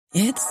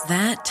It's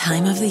that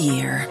time of the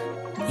year.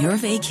 Your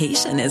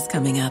vacation is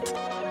coming up.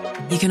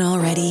 You can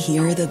already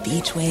hear the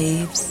beach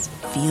waves,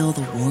 feel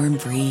the warm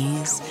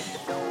breeze,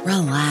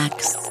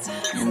 relax,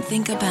 and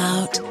think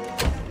about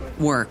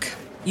work.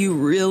 You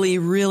really,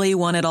 really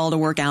want it all to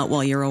work out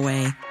while you're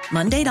away.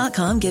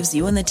 Monday.com gives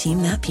you and the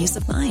team that peace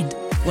of mind.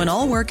 When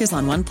all work is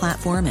on one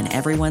platform and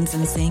everyone's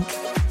in sync,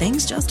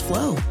 things just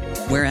flow.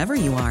 Wherever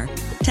you are,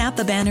 tap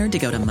the banner to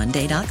go to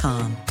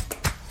Monday.com.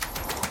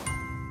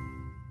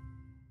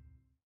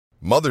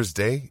 Mother's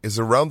Day is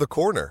around the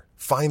corner.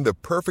 Find the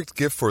perfect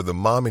gift for the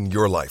mom in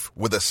your life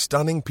with a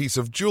stunning piece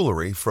of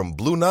jewelry from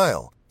Blue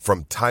Nile.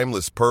 From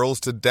timeless pearls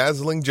to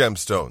dazzling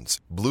gemstones,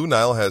 Blue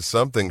Nile has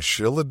something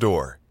she'll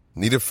adore.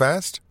 Need it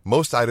fast?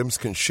 Most items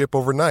can ship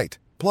overnight.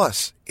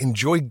 Plus,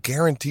 enjoy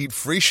guaranteed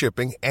free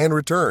shipping and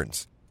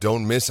returns.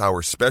 Don't miss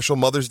our special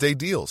Mother's Day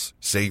deals.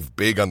 Save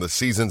big on the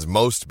season's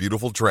most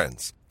beautiful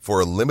trends. For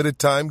a limited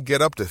time, get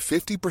up to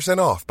 50%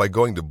 off by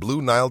going to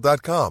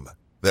BlueNile.com.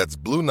 That's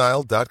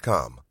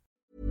BlueNile.com.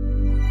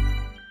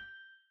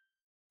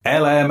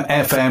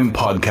 LMFM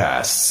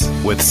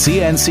Podcasts. With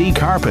CNC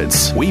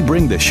Carpets, we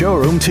bring the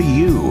showroom to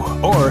you.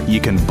 Or you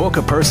can book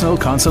a personal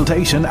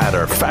consultation at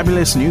our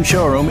fabulous new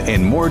showroom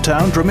in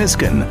Moortown,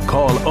 Dromiskin.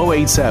 Call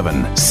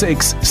 087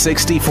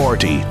 660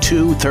 40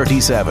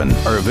 237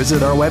 or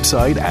visit our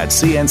website at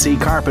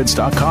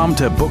cnccarpets.com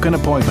to book an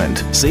appointment.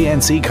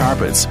 CNC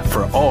Carpets,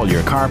 for all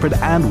your carpet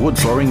and wood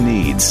flooring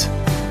needs.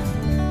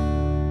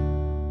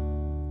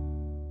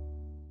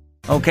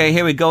 Okay,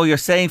 here we go. You're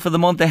saying for the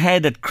month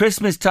ahead, at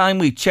Christmas time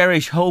we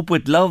cherish hope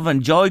with love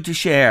and joy to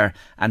share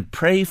and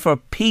pray for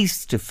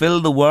peace to fill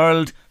the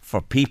world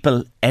for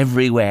people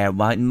everywhere.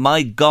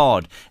 My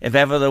God, if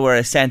ever there were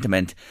a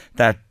sentiment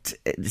that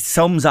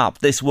sums up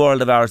this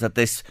world of ours at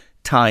this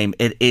time,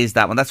 it is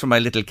that one. That's from my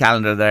little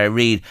calendar that I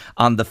read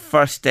on the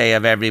first day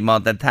of every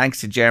month, and thanks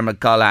to Ger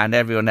McCullough and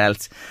everyone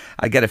else.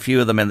 I get a few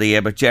of them in the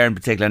year, but Ger in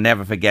particular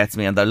never forgets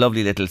me, and their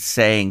lovely little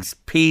sayings.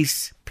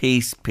 Peace,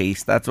 peace,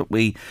 peace. That's what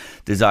we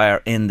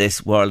desire in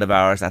this world of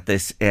ours at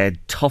this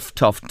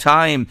tough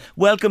time.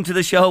 Welcome to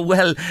the show.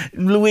 Well,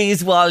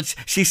 Louise Walsh,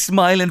 she's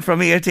smiling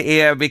from ear to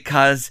ear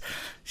because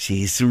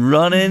she's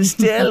running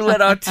still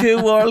with our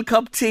two World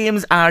Cup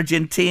teams.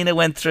 Argentina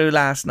went through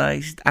last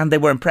night and they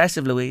were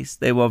impressive, Louise.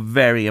 They were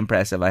very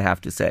impressive, I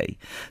have to say.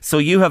 So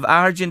you have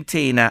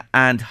Argentina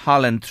and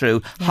Holland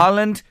through. Yeah.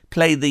 Holland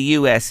played the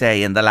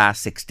USA in the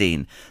last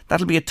 16.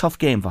 That'll be a tough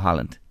game for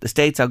Holland. The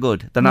States are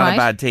good. They're not a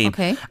bad team.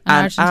 Okay.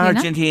 And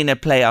Argentina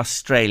play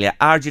Australia.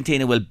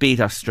 Argentina will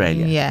beat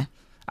Australia. Yeah.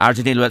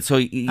 Argentina,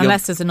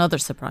 unless there's another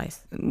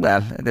surprise.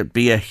 Well, it'd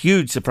be a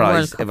huge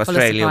surprise if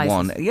Australia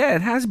won. Yeah,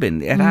 it has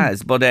been. It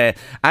has. But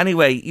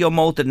anyway, you're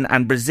Moulton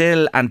and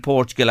Brazil and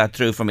Portugal are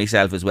through for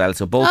myself as well.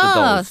 So both of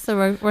those.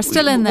 So we're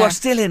still in there. We're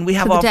still in. We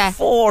have our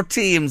 4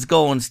 teams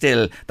going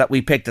still that we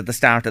picked at the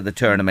start of the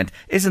tournament.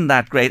 Isn't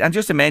that great? And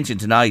just to mention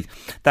tonight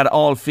that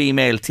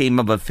all-female team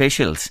of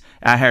officials,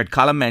 I heard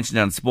Colin mention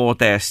on Sport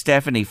there,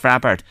 Stephanie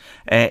Frappart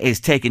is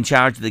taking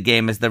charge of the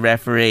game as the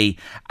referee,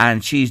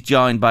 and she's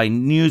joined by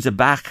Nusa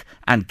Bach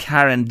and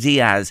Karen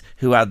Diaz,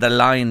 who are the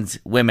Lions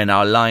women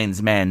or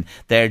Lions men.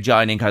 They're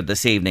joining her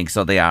this evening,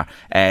 so they are.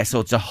 So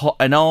it's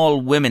an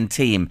all-women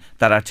team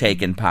that are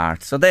taking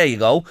part. So there you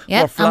go.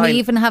 Yeah, and we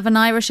even have an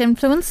Irish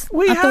influence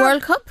at the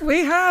World Cup.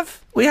 We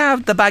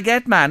have the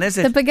baguette man, is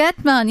it? The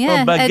baguette man,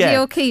 yeah. Eddie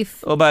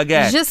O'Keefe. Oh,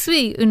 baguette. Je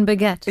suis une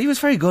baguette. He was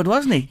very good,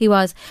 wasn't he? He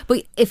was.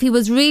 But if he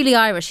was really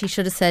Irish, he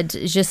should have said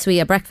je suis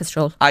a breakfast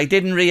roll. I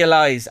didn't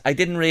realise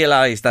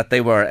that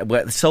they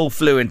were so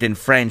fluent in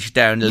French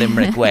down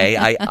Limerick way.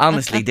 I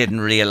honestly didn't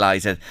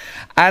realise it.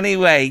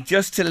 Anyway,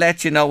 just to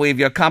let you know, we have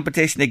your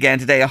competition again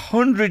today.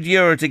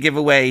 €100 to give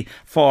away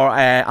for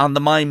on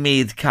the My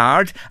Meath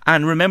card.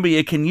 And remember,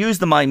 you can use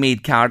the My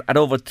Meath card at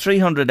over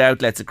 300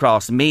 outlets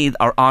across Meath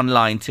or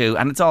online too.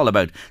 And it's all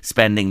about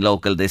spending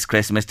local this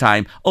Christmas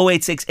time.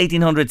 086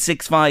 1800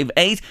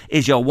 658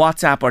 is your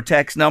WhatsApp or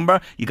text number.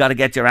 You got to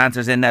get your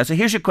answers in now. So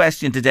here's your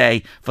question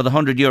today for the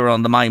 €100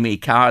 on the My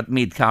Meath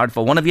card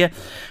for one of you.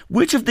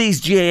 Which of these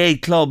GAA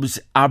clubs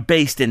are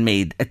based in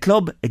Meath? A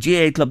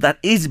GAA club that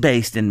is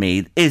based in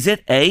Meath. Is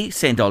it A,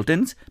 St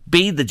Ultans,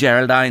 B, the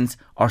Geraldines,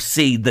 or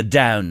C, the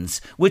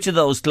Downs? Which of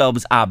those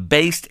clubs are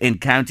based in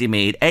County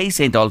Meath? A,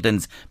 St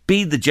Ultans,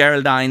 B, the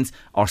Geraldines,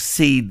 or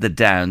C, the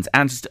Downs?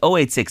 Answers to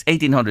 086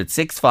 1800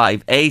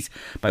 658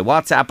 by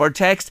WhatsApp or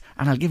text,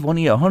 and I'll give one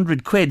of you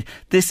 £100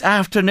 this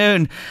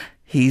afternoon.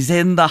 He's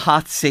in the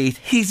hot seat.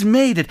 He's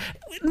made it.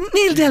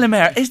 Neil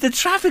Delamere, is the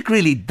traffic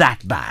really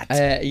that bad?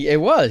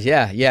 It was,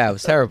 yeah, it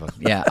was terrible.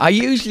 Yeah, I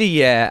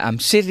usually I'm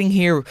sitting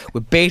here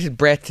with bated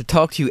breath to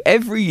talk to you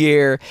every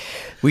year.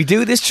 We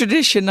do this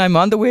tradition. I'm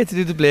on the way to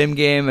do the blame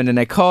game, and then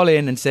I call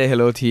in and say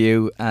hello to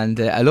you. And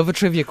I love a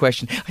trivia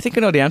question. I think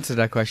I know the answer to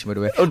that question, by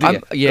the way. Oh, do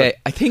you? Yeah,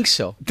 I think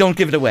so. Don't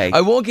give it away.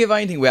 I won't give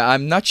anything away.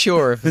 I'm not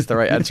sure if it's the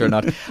right answer or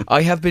not.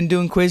 I have been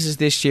doing quizzes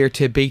this year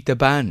to beat the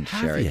band,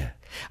 Sherry. You?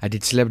 I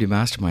did Celebrity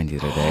Mastermind the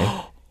other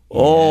day.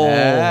 Oh,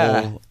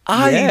 yeah.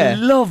 I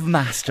love Oh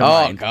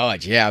Mastermind.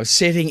 God, yeah! I was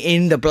sitting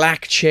in the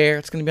black chair.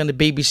 It's going to be on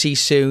the BBC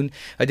soon.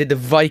 I did the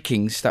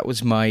Vikings. That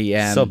was my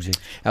Subject.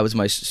 That was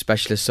my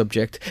specialist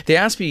subject. They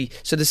asked me,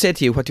 so they said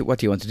to you, what do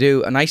you want to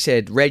do? And I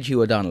said, Reg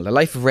Hugh O'Donnell, The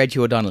Life of Reg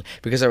Hugh O'Donnell,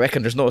 because I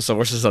reckon there's no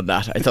sources on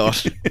that. I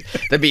thought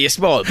there'd be a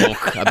small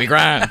book. I'd be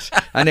grand.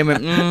 And they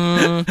went,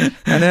 and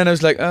then I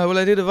was like, oh, will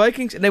I do the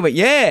Vikings? And they went,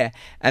 yeah.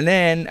 And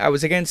then I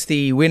was against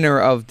the winner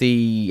of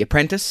The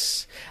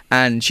Apprentice,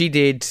 and she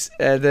did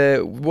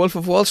the Wolf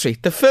of Wall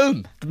Street, the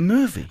film. The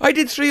movie. I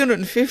did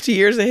 350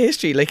 years of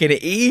history, like in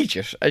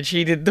Egypt, and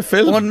she did the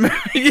film.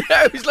 Yeah,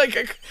 I was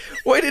like,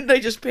 why didn't I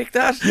just pick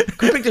that?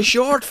 Could have picked a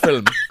short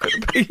film,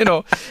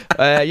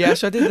 yeah.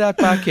 So I did that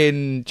back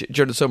during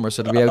the summer,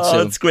 so it'll be out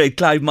soon. It's great.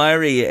 Clive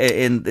Myrie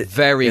in good.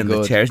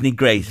 the chair, isn't he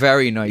great?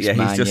 Very nice, yeah,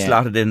 man. He's just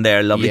slotted in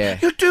there, lovely. Yeah.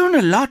 You're doing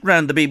a lot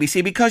round the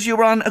BBC because you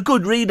were on a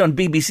good read on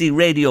BBC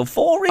Radio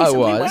 4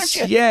 recently, I was.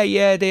 weren't you?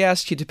 Yeah. They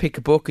asked you to pick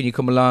a book, and you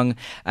come along,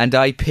 and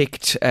I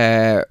picked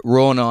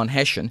Ronan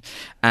Hessian,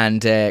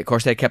 and of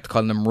course they kept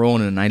calling him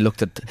Ronan, and I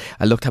looked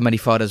how many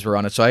photos were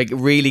on it, so I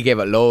really gave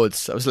it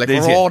loads. I was like,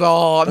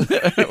 Ronan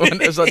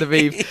when it was on the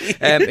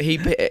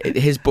Vive.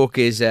 His book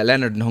is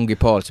Leonard and Hungry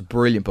Paul. It's a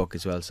brilliant book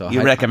as well. So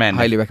you recommend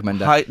highly recommend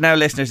that. Now,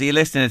 listeners, are you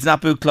listening? It's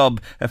not Book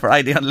Club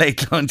Friday on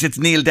Late Lunch. It's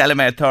Neil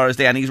Delamere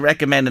Thursday, and he's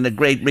recommending a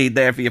great read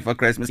there for you for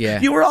Christmas.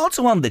 Yeah. You were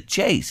also on The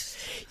Chase.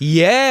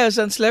 Yeah, I was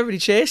on Celebrity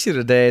Chase the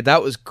other day.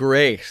 That was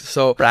great.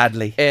 So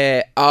Bradley.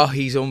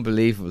 He's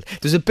unbelievable.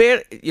 There's a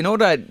bit,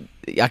 that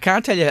I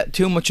can't tell you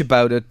too much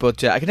about it,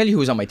 but I can tell you who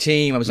was on my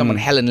team. I was on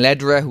Helen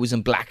Ledra, who was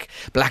in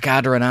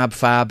Blackadder and Ab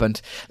Fab,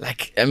 and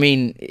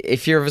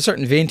if you're of a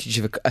certain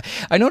vintage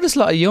I notice a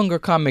lot of younger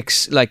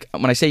comics, like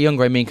when I say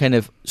younger, I mean kind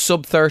of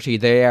sub 30.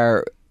 They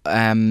are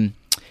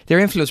they're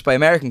influenced by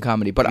American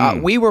comedy,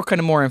 but we were kind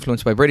of more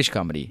influenced by British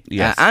comedy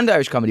and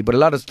Irish comedy, but a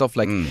lot of stuff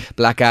like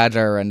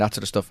Blackadder and that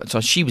sort of stuff. And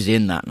so she was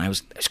in that, and it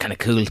was kind of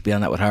cool to be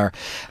on that with her.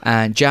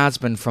 And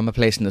Jasmine from A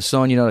Place in the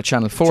Sun, the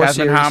Channel 4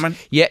 Jasmine series. Harmon?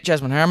 Yeah,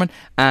 Jasmine Harmon.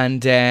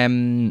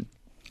 And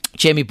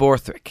Jamie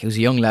Borthwick, who's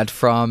a young lad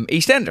from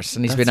EastEnders,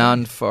 and he's been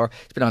on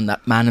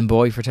that Man and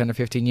Boy for 10 or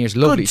 15 years.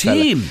 Lovely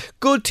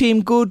Good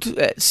team,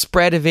 good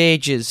spread of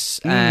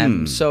ages.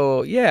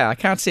 So yeah, I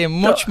can't say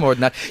much more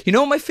than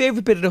that. My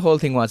favourite bit of the whole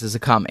thing was as a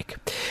comic.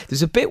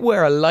 There's a bit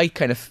where a light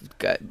kind of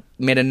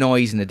made a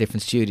noise in a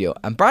different studio,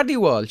 and Bradley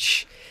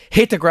Walsh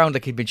hit the ground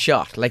like he'd been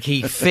shot, like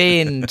he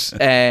feigned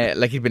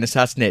like he'd been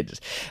assassinated,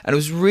 and it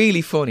was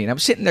really funny. And I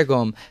was sitting there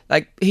going,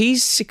 like,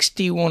 he's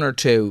 61 or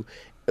 2.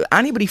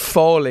 Anybody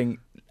falling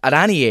at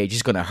any age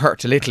is going to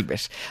hurt a little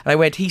bit. And I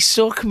went, he's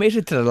so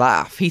committed to the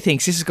laugh. He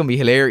thinks this is going to be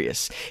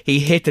hilarious. He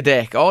hit the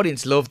deck.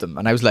 Audience loved him.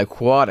 And I was like,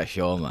 what a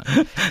show, man.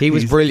 He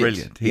was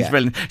brilliant. He's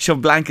brilliant. So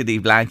Blankety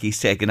Blank he's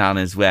taken on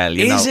as well.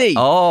 Is he?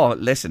 Oh,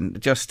 listen,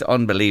 just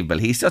unbelievable.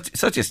 He's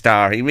such a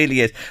star. He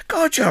really is.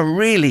 God, you're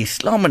really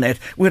slumming it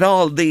with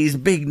all these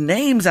big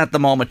names at the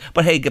moment.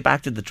 But hey, get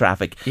back to the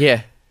traffic.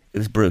 Yeah. It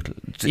was brutal.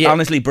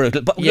 Honestly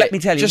brutal. But let me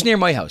tell you. Just near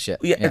my house,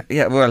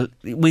 Yeah, well,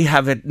 we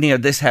have it near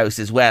this house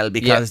as well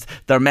because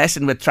they're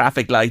messing with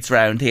traffic lights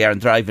around here and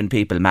driving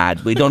people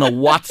mad. We don't know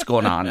what's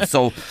going on.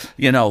 So,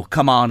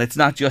 come on, it's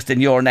not just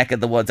in your neck of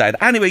the woods either.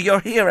 Anyway,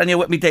 you're here and you're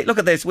with me today. Look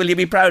at this. Will you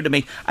be proud of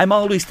me? I'm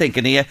always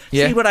thinking of you.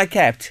 Yeah. See what I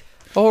kept.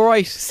 All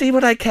right. See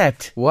what I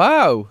kept.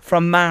 Wow.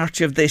 From March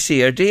of this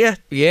year, do you?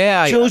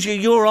 Yeah. Shows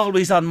you're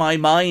always on my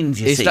mind,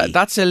 you see.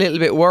 That's a little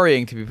bit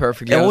worrying, to be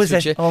perfectly honest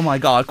with you. Oh my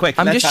God, quick,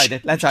 let's hide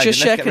it. Let's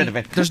get rid of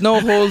it. There's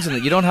no holes in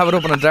it. You don't have it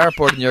up on a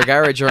dartboard in your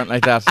garage or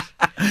anything like that.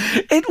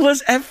 It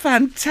was a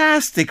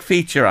fantastic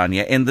feature on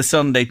you in the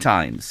Sunday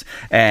Times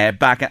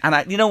back.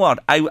 And you know what?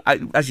 I,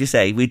 as you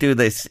say, we do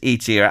this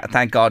each year.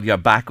 Thank God you're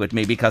back with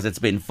me because it's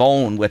been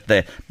phone with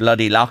the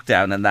bloody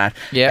lockdown and that.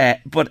 Yeah.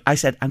 But I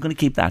said, I'm going to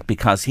keep that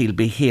because he'll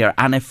be here.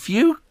 And a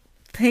few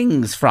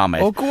things from it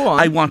go on.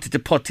 I wanted to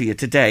put to you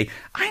today.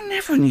 I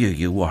never knew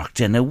you worked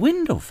in a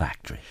window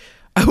factory.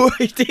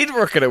 I did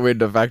work at a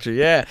window factory,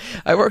 yeah.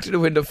 I worked at a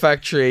window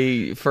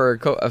factory for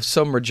a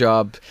summer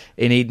job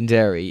in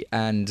Edenderry,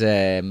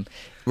 and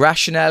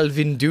Rationale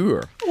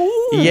Vindure.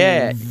 Ooh,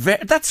 yeah.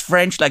 That's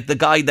French, like the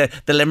guy, the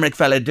Limerick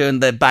fella doing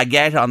the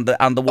baguette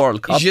on the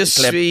World Cup. Je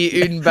suis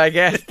une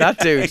baguette, that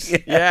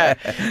dude. Yeah.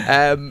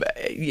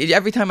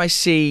 Every time I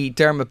see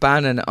Dermot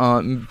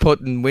Bannon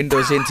putting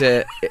windows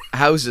into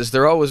houses,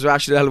 they're always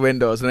Rationale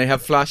windows, and I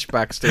have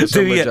flashbacks to a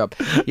summer job.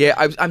 Yeah,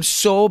 I'm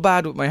so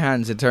bad with my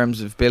hands in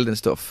terms of building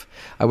stuff.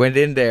 I went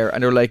in there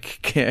and they were like,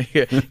 can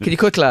you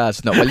cut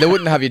glass? No. Well, they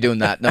wouldn't have you doing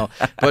that, no.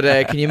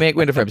 But can you make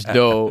window frames?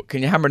 No.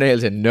 Can you hammer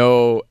nails in?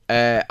 No.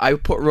 I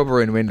put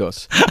rubber in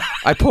windows.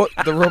 I put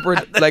the rubber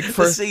like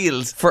for the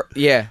seals.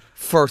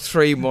 For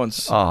 3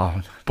 months.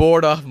 Oh,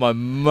 bored off my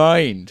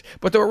mind.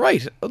 But they were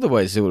right.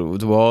 Otherwise, the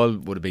wall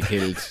would have been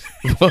killed.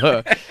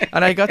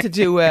 And I got to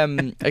do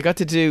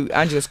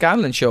Angela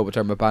Scanlon's show with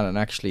Dermot Bannon.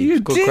 Actually, You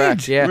good did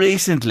crack, yeah.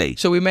 recently.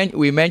 So we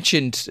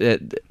mentioned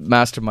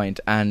Mastermind,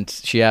 and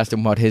she asked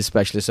him what his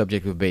specialist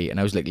subject would be, and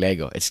I was like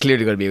Lego. It's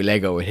clearly going to be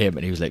Lego with him,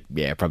 and he was like,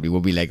 yeah, probably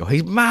will be Lego.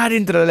 He's mad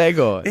into the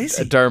Lego. Is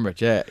he? Dermot,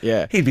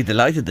 yeah. He'd be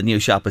delighted. The new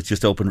shop has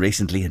just opened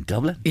recently in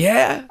Dublin.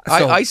 Yeah,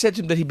 So- I said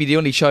to him that he'd be the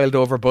only child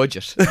over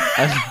budget,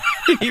 and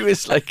he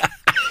was like,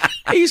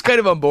 he's kind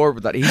of on board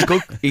with that. He's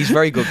good. He's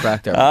very good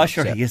crack there. Oh,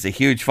 sure, he has a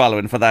huge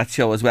following for that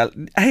show as well.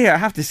 Hey, I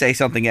have to say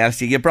something else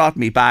to you. You brought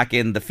me back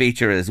in the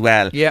feature as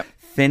well. Yeah.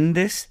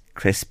 Findus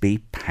crispy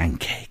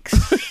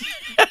pancakes.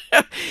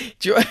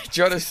 Do you want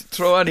to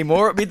throw any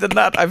more at me than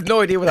that? I've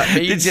no idea what that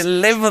means. Did you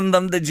live on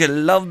them? Did you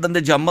love them?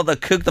 Did your mother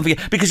cook them for you?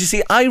 Because you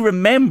see, I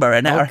remember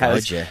in our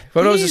house. God, yeah.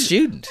 When I was a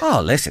student.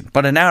 Oh, listen,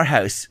 but in our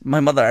house, my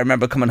mother, I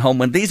remember coming home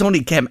when these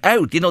only came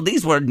out. You know,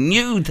 these were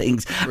new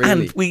things, Really?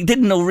 and we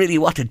didn't know really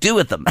what to do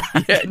with them.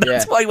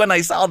 That's why when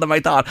I saw them, I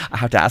thought I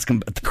have to ask him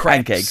about the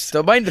pancakes.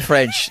 Don't mind the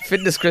French.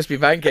 Fitness crispy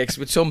pancakes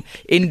with some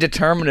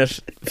indeterminate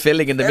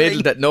filling in the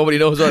middle that nobody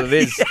knows what it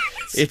is.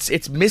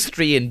 It's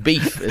mystery in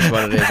beef is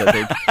what it is, I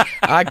think.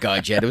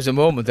 God, yeah, there was a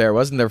moment there,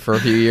 wasn't there, for a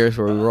few years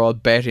where we were all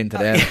bet into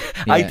them.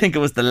 I Yeah. think it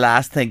was the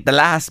last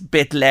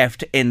bit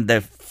left in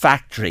the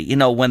factory, you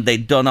know, when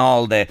they'd done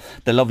all the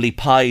lovely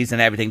pies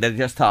and everything. They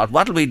just thought,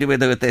 what'll we do with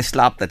this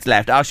slop that's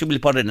left? Oh, should we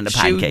put it in the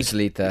pancake? Students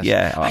will eat that.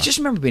 Yeah. I just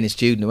remember being a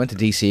student. I went to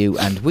DCU,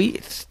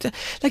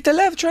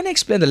 and trying to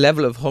explain the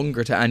level of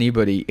hunger to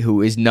anybody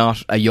who is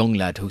not a young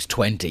lad who's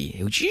 20,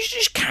 who you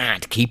just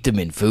can't keep them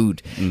in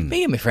food.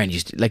 Me and my friend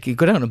used to, you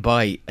go down and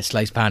buy a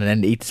sliced pan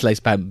and then eat the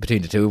sliced pan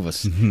between the two of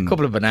us. A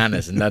couple of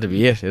bananas and that'd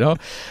be it, you know.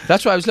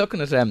 That's why I was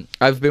looking at.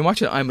 I've been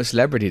watching I'm a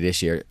Celebrity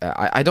this year.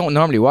 I don't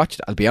normally watch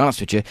it, I'll be honest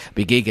with you,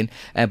 be gigging,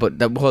 but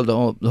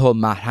the whole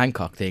Matt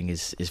Hancock thing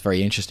is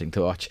very interesting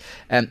to watch.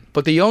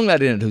 But the young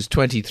lad in it who's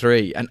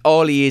 23, and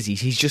all he is,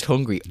 he's just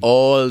hungry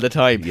all the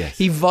time. Yes.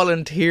 He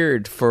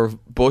volunteered for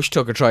Bush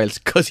Tucker trials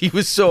because he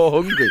was so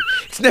hungry.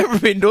 It's never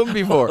been done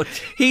before.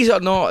 He's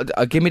no,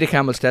 give me the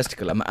camel's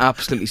testicle. I'm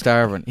absolutely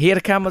starving. He had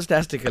a camel's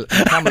testicle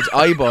and a camel's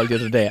eyeball the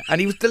other day, and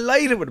he was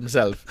delighted with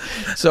himself.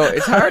 So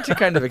it's hard to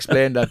kind of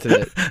explain that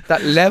to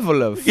that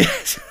level of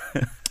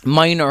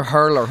minor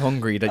hurler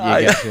hungry that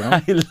you get, you know?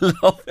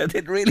 I love it.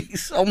 It really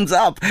sums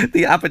up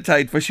the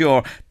appetite for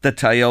sure. The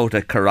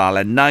Toyota Corolla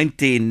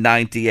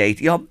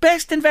 1998. Your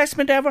best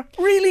investment ever?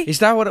 Really? Is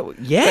that what it?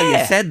 Yeah. Well,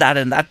 you said that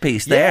in that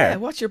piece there. Yeah,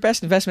 what's your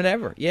best investment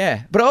ever?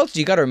 Yeah. But also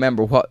you got to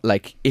remember what,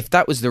 if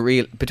that was the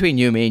real, between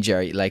you and me,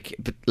 Jerry, like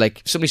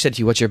somebody said to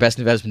you, what's your best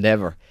investment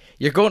ever?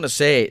 You're going to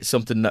say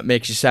something that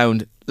makes you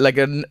sound like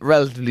a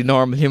relatively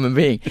normal human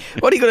being.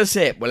 What are you going to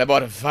say? Well, I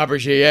bought a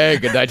Fabergé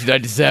egg in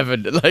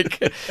 1997,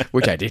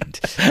 which I didn't.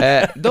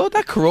 Though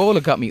that Corolla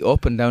got me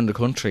up and down the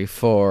country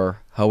for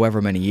however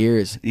many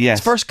years. Yes.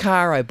 It's the first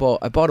car I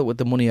bought it with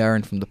the money I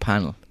earned from the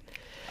panel.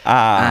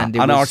 On it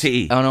was,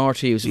 RTE. On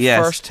RTE. It was the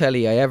Yes. first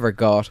telly I ever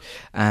got,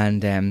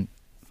 and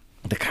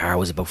the car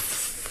was about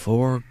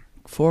 $4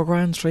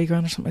 grand, $3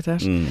 grand or something like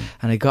that.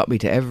 And it got me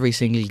to every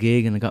single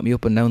gig, and it got me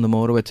up and down the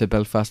motorway to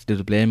Belfast to do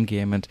the Blame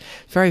game, and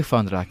very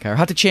fond of that car. I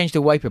had to change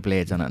the wiper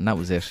blades on it, and that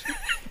was it.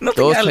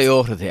 Nothing Those else.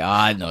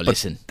 Toyota, no,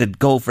 listen. They'd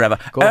go forever.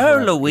 Go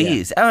Earl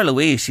forever,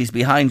 Louise, she's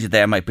behind you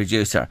there, my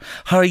producer.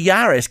 Her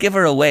Yaris, give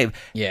her a wave.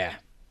 Yeah.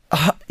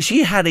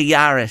 She had a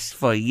Yaris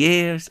for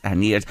years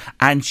and years,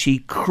 and she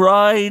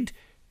cried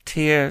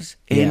tears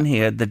in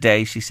here the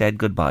day she said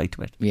goodbye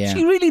to it. Yeah.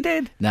 She really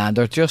did. Nah,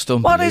 they're just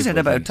unbelievable. What is it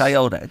about things.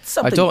 Toyota? It's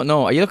something. I don't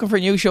know. Are you looking for a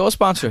new show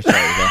sponsor?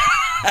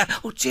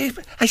 Oh, gee,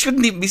 I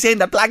shouldn't even be saying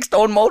that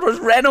Blackstone Motors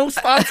Renault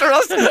sponsor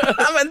us.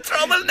 I'm in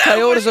trouble now.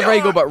 Toyotas for are very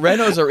sure. good, but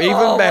Renaults are even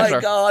Oh, better. my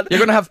God. You're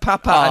going to have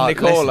Papa and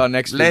Nicole on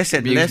next week. Listen.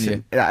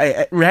 abusing you.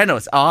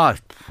 Renaults.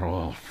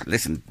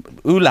 Listen.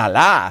 Ooh la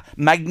la.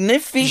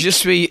 Magnifique. Je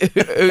suis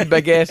une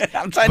baguette.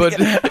 I'm trying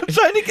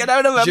to get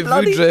out of a Je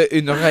bloody... voudrais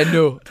une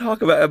Renault.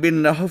 Talk about, I've been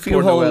in a few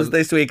Poor holes Noel.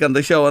 this week on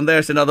the show, and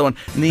there's another one.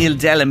 Neil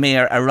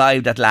Delamere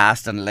arrived at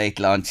last on late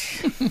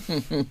lunch.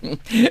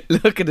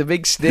 Look at the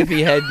big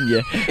snippy head in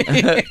you.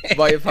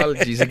 My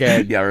apologies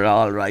again. You're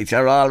all right.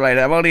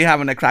 I'm only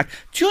having a crack.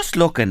 Just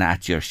looking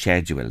at your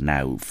schedule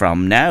now,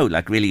 from now,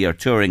 like really you're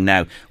touring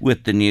now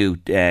with the new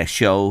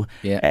show,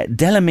 Yeah.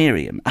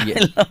 Delamerium.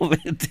 Yeah. I love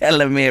it,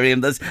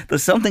 Delamerium.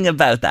 There's something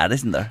about that,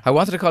 isn't there? I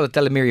wanted to call it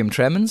Delamerium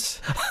Tremens,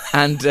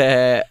 and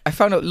I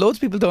found out loads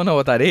of people don't know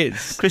what that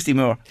is. Christy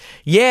Moore.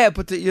 Yeah,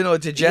 but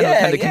it's a general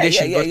kind of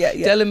condition. Yeah.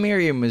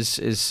 Delamerium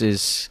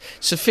is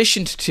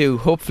sufficient to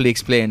hopefully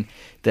explain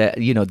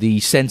the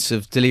sense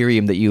of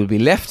delirium that you will be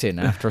left in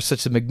after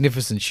such a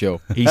magnificent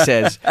show. He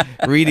says,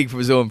 reading from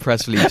his own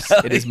press release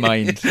in his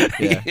mind.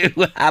 Yeah.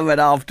 You have it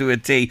off to a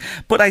T.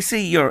 But I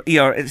see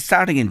you're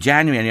starting in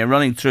January and you're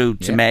running through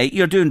to May.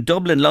 You're doing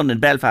Dublin, London,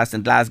 Belfast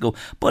and Glasgow,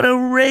 but a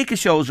rake of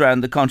shows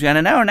around the country. And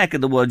in our neck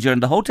of the woods, you're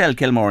in the Hotel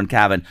Kilmore in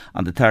Cavan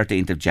on the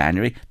 13th of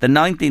January, the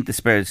 19th the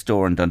Spirit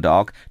Store in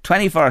Dundalk,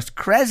 21st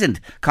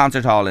Crescent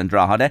Concert Hall in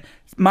Drogheda,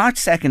 March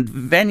 2nd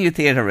Venue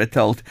Theatre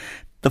Ratoath,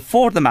 The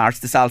 4th of March,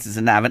 the Salsa's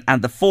in Navan,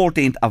 and the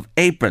 14th of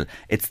April,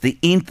 it's the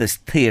Inthas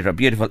Theatre,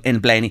 beautiful, in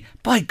Blaney.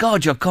 By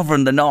God, you're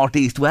covering the North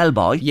East well,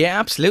 boy. Yeah,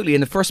 absolutely.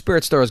 And the first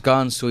Spirit Store is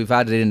gone, so we've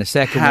added in a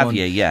second one. Have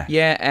you? Yeah.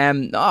 Yeah.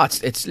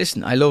 It's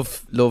listen, I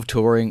love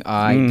touring.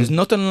 There's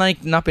nothing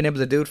like not being able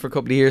to do it for a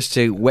couple of years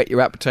to whet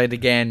your appetite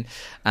again.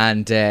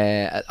 And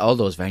all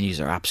those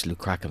venues are absolute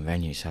cracking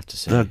venues, I have to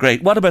say. They're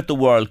great. What about the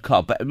World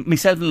Cup?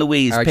 Myself and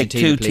Louise picked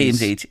 2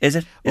 teams each. Is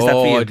it? Is that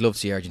for you? I'd love to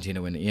see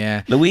Argentina win it,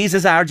 yeah. Louise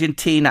is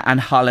Argentina and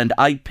Holland.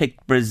 I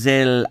picked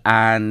Brazil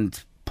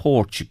and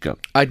Portugal.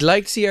 I'd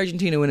like to see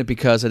Argentina win it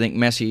because I think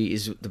Messi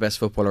is the best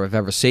footballer I've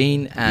ever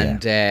seen,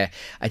 and I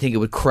think it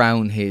would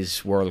crown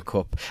his World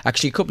Cup.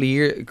 Actually,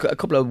 a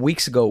couple of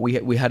weeks ago,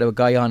 we had a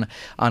guy on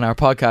our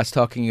podcast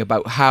talking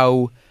about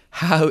how,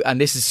 and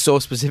this is so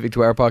specific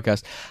to our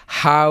podcast,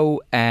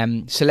 how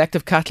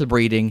selective cattle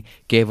breeding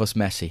gave us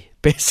Messi,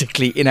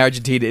 basically, in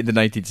Argentina in the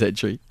 19th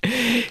century.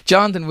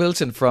 Jonathan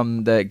Wilson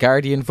from the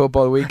Guardian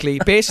Football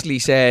Weekly basically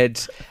said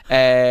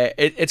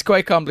it's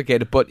quite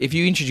complicated, but if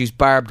you introduce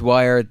barbed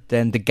wire,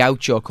 then the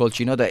gaucho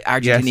culture, the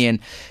Argentinian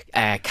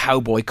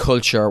cowboy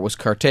culture was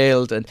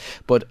curtailed.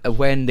 But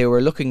when they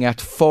were looking at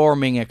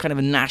forming a kind of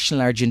a national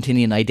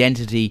Argentinian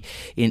identity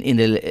in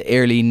the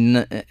early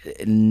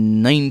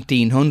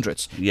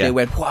 1900s, they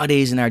went, what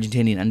is an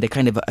Argentinian? And they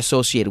kind of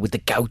associated with the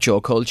gaucho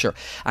culture.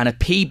 And a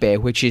pibe,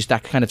 which is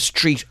that kind of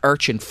street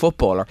urchin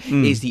footballer,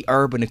 is the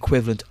urban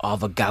equivalent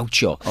of a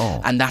gaucho.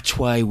 And that's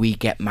why we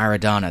get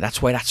Maradona. That's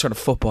why that sort of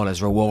football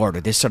is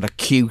rewarded. This sort of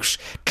cute,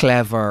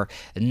 clever,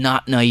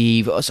 not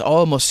naive, it's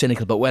almost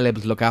cynical, but well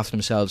able to look after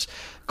themselves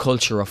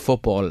culture of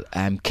football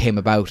came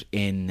about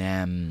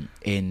in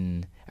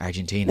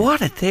Argentina.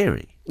 What a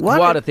theory.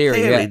 What a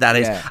theory that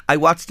is. Yeah. I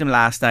watched him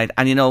last night,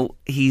 and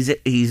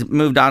he's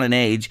moved on in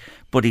age,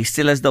 but he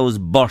still has those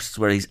bursts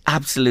where he's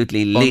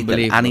absolutely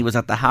lethal, and he was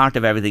at the heart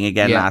of everything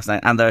again last night,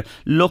 and they're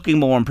looking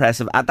more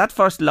impressive. That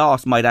first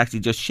loss might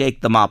actually just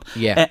shake them up.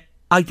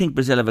 I think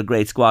Brazil have a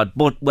great squad,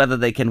 but whether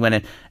they can win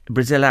it,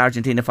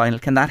 Brazil-Argentina final,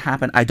 can that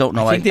happen? I don't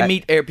know. I think they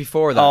meet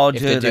before that.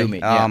 If they do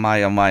meet. Oh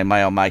my, oh my,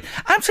 my, oh my.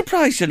 I'm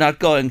surprised you're not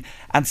going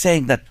and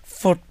saying that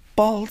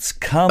football's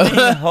coming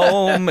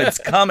home. It's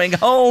coming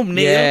home,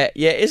 Neil.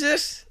 Yeah, is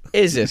it?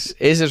 Is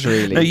it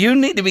really? Now, you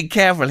need to be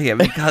careful here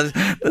because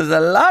there's a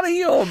lot of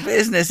your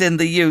business in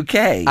the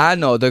UK. I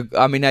know.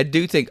 I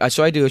do think...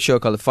 So I do a show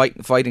called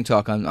the Fighting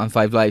Talk on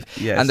 5 Live.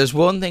 Yes. And there's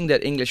one thing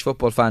that English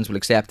football fans will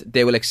accept.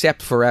 They will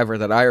accept forever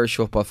that Irish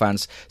football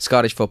fans,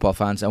 Scottish football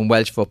fans and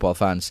Welsh football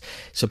fans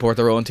support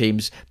their own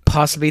teams,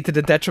 possibly to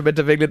the detriment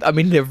of England. I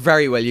mean, they're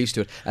very well used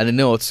to it. And I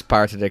know it's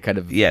part of their kind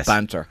of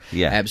banter.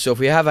 Yeah. So if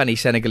we have any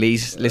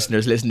Senegalese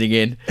listeners listening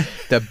in,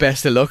 the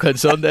best of luck on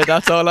Sunday.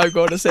 That's all I'm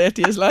going to say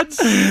to you,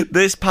 lads.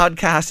 This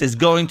podcast is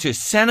going to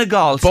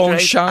Senegal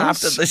straight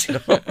after the show.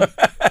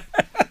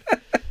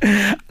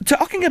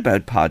 Talking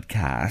about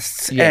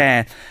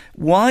podcasts,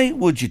 why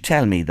would you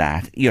tell me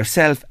that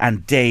yourself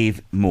and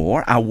Dave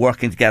Moore are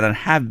working together and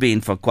have been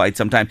for quite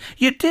some time?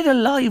 You did a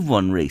live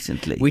one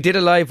recently. We did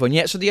a live one,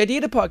 yeah. So the idea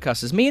of the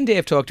podcast is me and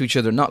Dave talk to each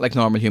other not like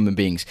normal human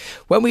beings.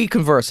 When we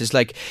converse, it's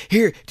like,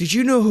 here, did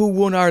you know who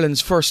won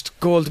Ireland's first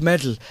gold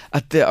medal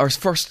our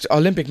first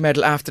Olympic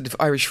medal after the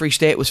Irish Free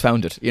State was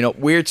founded?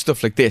 Weird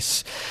stuff like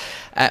this,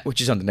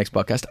 which is on the next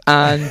podcast.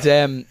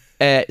 And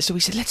so we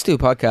said, let's do a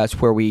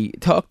podcast where we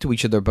talk to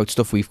each other about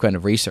stuff we've kind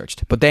of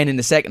researched. But then in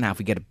the second half,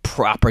 we get a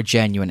proper,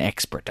 genuine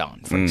expert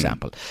on, for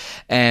example.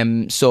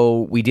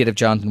 So we did have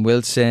Jonathan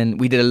Wilson.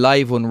 We did a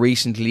live one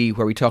recently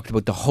where we talked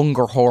about the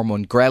hunger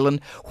hormone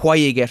ghrelin, why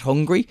you get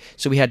hungry.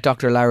 So we had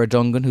Dr. Lara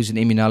Dungan, who's an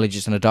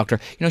immunologist and a doctor.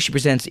 She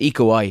presents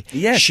EcoEye.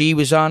 Yes. She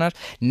was on it.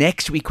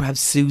 Next week, we have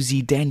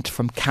Susie Dent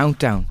from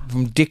Countdown,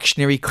 from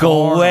Dictionary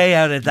Corner. Go way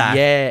out of that.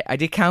 Yeah, I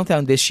did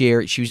Countdown this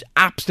year. She was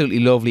absolutely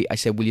lovely. I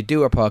said, will you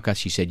do our podcast?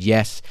 She said,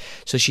 yes.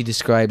 So she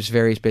describes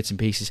various bits and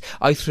pieces.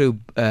 I threw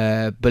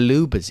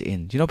Balubas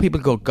in. Do you know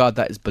people go, God,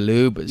 that is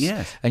Balubas?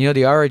 Yes. And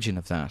the origin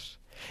of that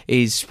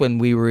is when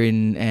we were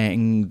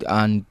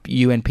on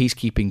UN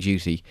peacekeeping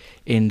duty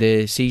in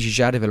the siege of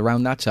Jadaville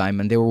around that time,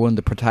 and they were one of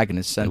the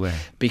protagonists. And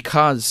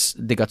because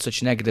they got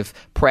such negative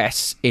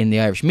press in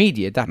the Irish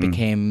media, that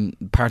became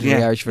part of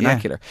the Irish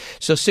vernacular.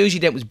 So Susie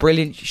Dent was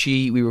brilliant.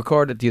 We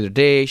recorded the other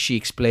day. She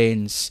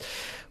explains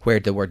where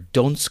the word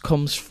dunce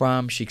comes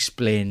from. She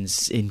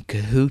explains in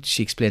cahoots.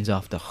 She explains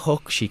off the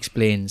hook. She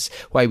explains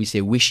why we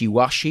say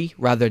wishy-washy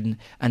and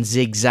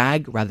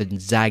zigzag rather than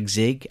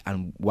zag-zig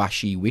and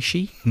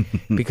washy-wishy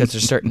because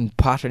there's certain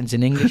patterns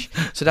in English.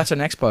 So that's our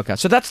next podcast.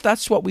 So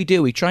that's what we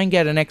do. We try and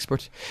get an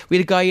expert. We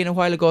had a guy in a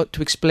while ago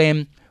to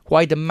explain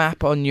why the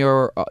map on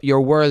your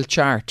world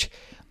chart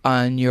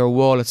on your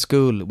wall at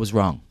school was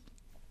wrong.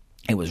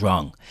 It was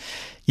wrong.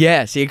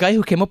 Yeah, see, a guy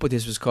who came up with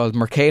this was called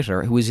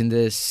Mercator, who was in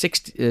the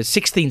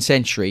 16th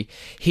century.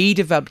 He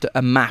developed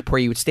a map where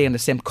you would stay on the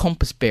same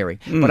compass bearing.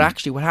 But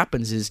actually what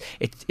happens is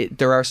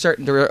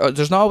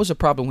there's always a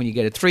problem when you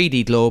get a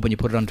 3D globe and you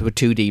put it onto a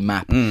 2D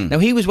map. Now,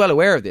 he was well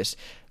aware of this,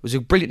 was a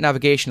brilliant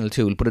navigational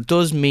tool, but it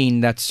does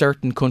mean that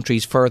certain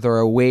countries further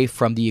away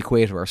from the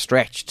equator are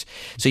stretched.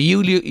 So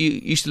you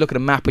used to look at a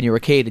map when you were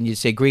a kid and you'd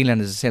say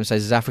Greenland is the same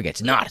size as Africa.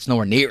 It's not. It's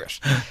nowhere near it.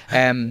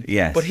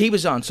 Yes. But he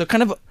was on. So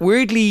kind of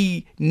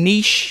weirdly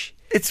niche.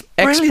 It's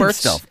brilliant experts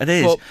stuff. It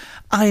is. But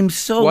I'm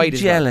so wide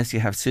as well. jealous you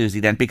have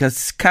Susie then,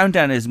 because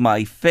Countdown is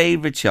my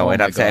favourite show. Oh I'd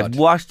my have to say God. I've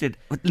watched it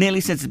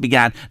nearly since it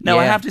began. Now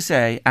I Yeah. have to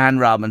say Anne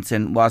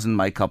Robinson wasn't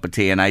my cup of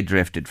tea and I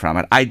drifted from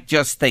it. I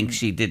just think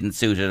she didn't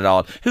suit it at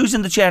all. Who's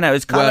in the chair now?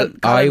 Is Colin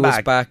I was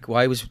back?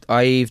 back.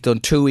 I've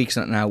done 2 weeks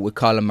on it now with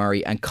Colin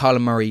Murray, and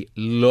Colin Murray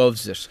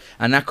loves it,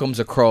 and that comes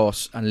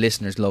across, and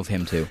listeners love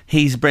him too.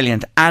 He's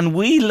brilliant. And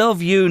we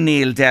love you,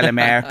 Neil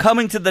Delamere.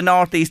 Coming to the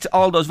Northeast,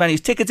 all those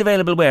venues. Tickets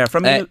available where?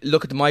 From you?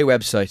 Look at my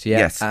website, yeah.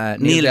 Yes.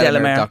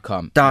 neildelamere.com.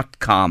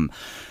 neildelamere.com.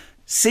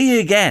 See you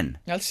again.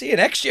 I'll see you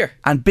next year.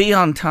 And be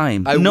on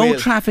time. I no will.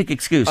 traffic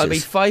excuses. I'll be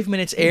 5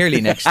 minutes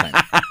early next time.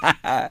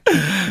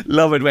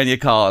 Love it when you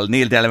call.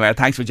 Neil Delamere,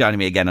 thanks for joining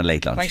me again on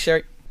Late Lunch. Thanks,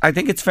 Sherry. I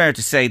think it's fair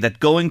to say that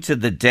going to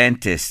the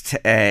dentist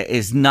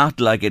is not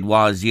like it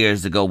was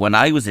years ago when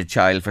I was a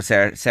child, for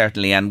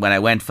certainly, and when I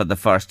went for the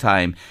first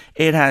time.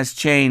 It has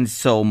changed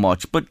so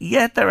much, but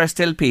yet there are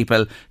still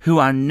people who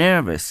are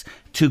nervous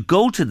to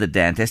go to the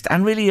dentist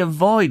and really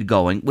avoid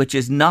going, which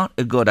is not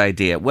a good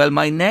idea. Well,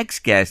 my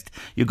next guest,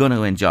 you're going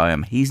to enjoy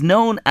him. He's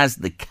known as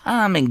the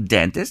Calming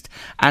Dentist,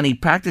 and he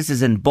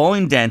practices in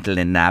Boyne Dental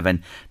in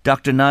Navan.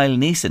 Dr. Niall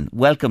Neeson,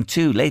 welcome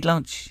to Late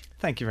Lunch.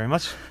 Thank you very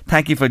much.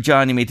 Thank you for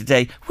joining me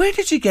today. Where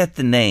did you get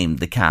the name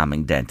The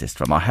Calming Dentist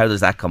from, or how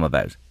does that come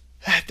about?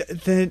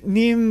 The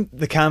name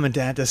The Calming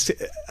Dentist,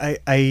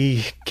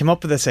 I came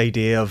up with this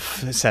idea of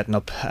setting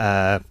up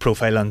a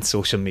profile on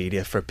social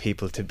media for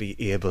people to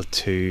be able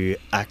to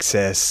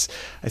access,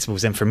 I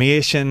suppose,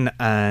 information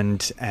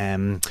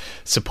and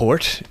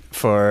support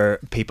for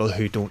people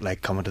who don't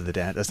like coming to the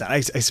dentist. And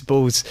I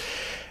suppose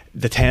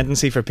the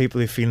tendency for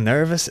people who feel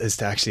nervous is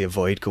to actually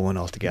avoid going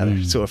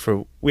altogether. So if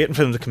we're waiting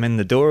for them to come in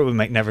the door, we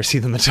might never see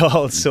them at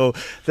all. So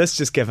let's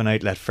just give an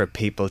outlet for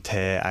people to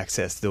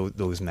access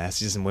those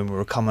messages. And when we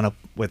were coming up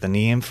with a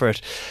name for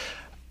it,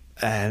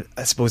 I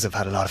suppose I've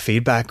had a lot of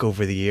feedback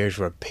over the years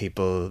where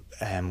people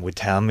would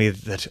tell me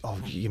that, oh,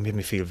 you made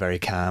me feel very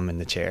calm in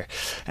the chair.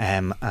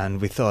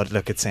 And we thought,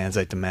 look, it sends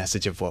out the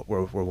message of what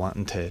we're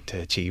wanting to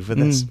achieve with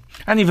this.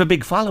 And you have a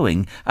big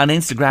following on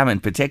Instagram in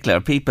particular.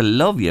 People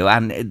love you,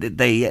 and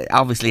they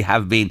obviously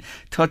have been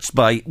touched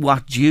by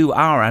what you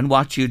are and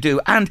what you do.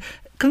 And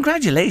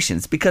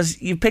congratulations,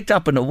 because you picked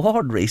up an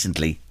award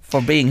recently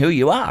for being who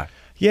you are.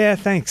 Yeah,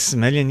 thanks a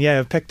million. Yeah,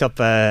 I picked up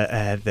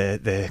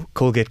the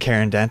Colgate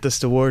Care and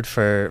Dentist Award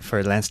for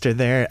Leinster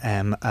there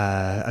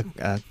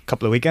a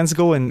couple of weekends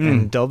ago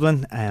in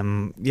Dublin.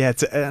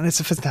 It's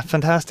a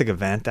fantastic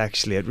event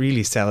actually. It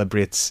really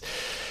celebrates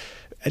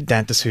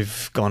dentists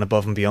who've gone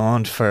above and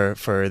beyond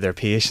for their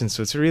patients,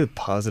 so it's a real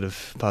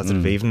positive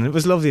evening. It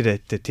was lovely to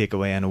take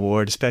away an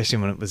award, especially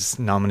when it was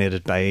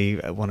nominated by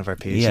one of our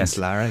patients, Yes.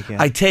 Lara. Yeah.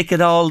 I take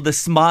it all the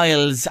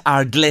smiles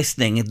are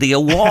glistening. The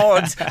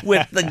awards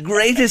with the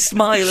greatest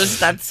smiles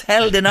that's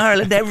held in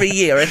Ireland every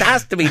year. It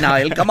has to be,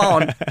 Niall. Come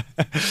on.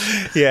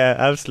 Yeah,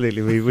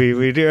 absolutely.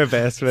 We do our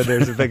best when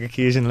there's a big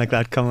occasion like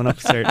that coming up,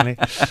 certainly.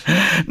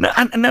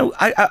 Now,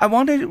 I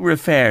want to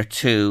refer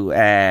to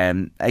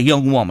a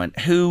young woman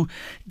who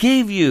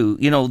gave you,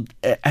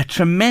 a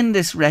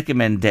tremendous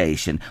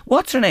recommendation.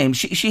 What's her name?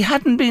 She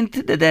hadn't been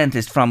to the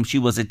dentist from she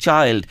was a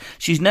child.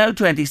 She's now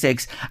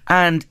 26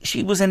 and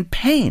she was in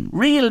pain,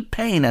 real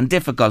pain and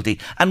difficulty,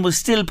 and was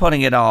still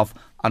putting it off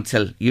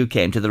until you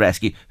came to the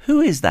rescue. Who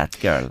is that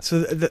girl? So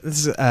this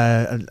is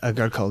a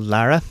girl called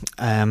Lara,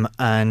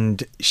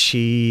 and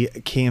she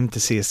came to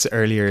see us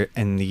earlier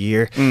in the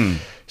year.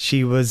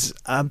 She was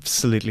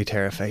absolutely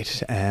terrified,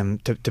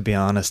 to be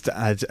honest.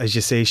 As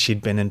you say,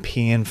 she'd been in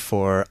pain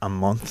for a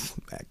month,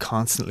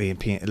 constantly in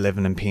pain,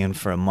 living in pain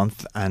for a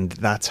month, and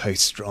that's how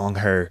strong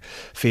her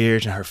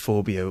fears and her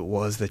phobia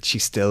was, that she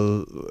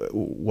still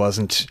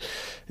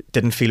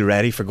didn't feel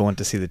ready for going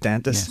to see the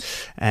dentist.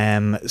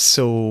 Yes.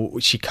 So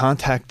she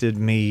contacted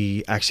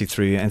me actually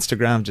through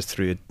Instagram, just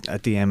through a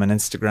DM on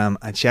Instagram,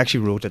 and she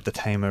actually wrote at the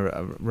time,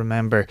 I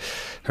remember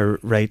her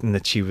writing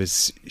that she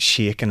was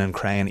shaking and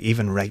crying,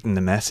 even writing the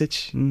message.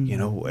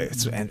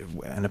 It's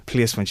in a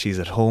place when she's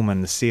at home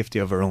and the safety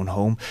of her own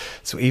home.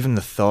 So even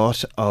the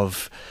thought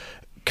of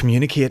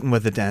communicating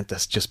with the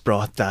dentist just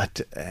brought that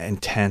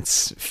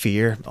intense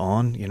fear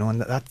on,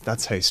 and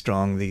that's how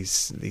strong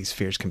these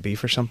fears can be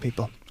for some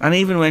people. And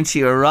even when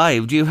she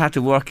arrived, you had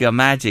to work your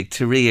magic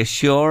to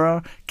reassure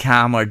her,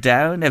 calm her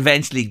down,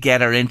 eventually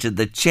get her into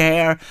the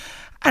chair.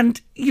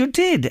 And you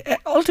did.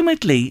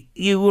 Ultimately,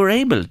 you were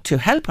able to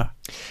help her.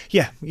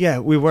 Yeah,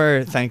 we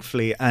were,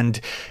 thankfully.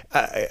 And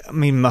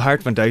my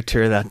heart went out to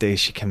her that day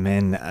she came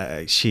in.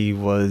 She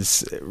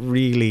was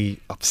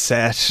really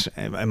upset,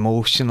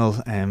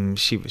 emotional.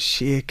 She was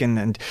shaking,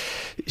 and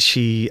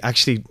she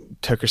actually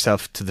took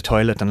herself to the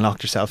toilet and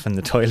locked herself in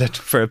the toilet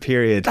for a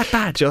period. That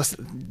bad?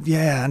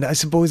 And I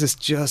suppose it's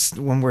just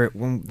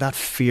when that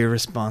fear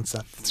response,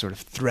 that sort of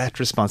threat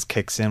response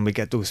kicks in, we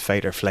get those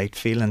fight or flight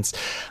feelings,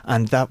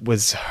 and that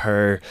was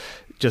her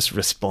just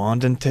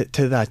responding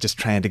to that, just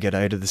trying to get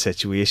out of the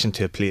situation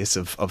to a place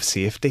of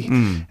safety.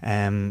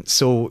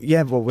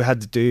 What we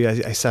had to do,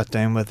 I sat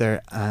down with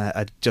her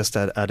at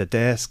a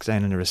desk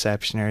down in the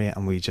reception area,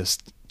 and we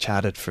just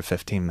chatted for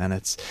 15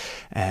 minutes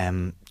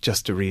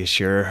just to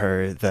reassure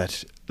her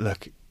that,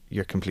 look,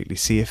 you're completely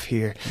safe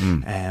here.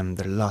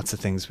 There are lots of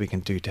things we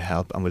can do to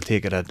help, and we'll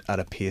take it at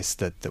a pace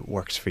that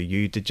works for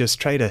you, to just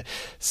try to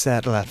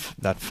settle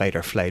that fight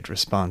or flight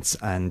response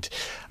and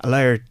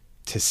allow her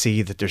to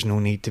see that there's no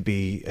need to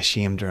be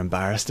ashamed or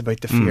embarrassed about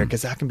the fear,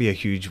 because that can be a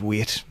huge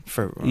weight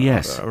for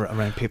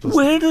around people.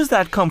 Where does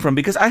that come from?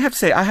 Because I have to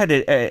say, I had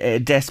a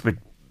desperate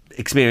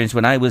experience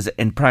when I was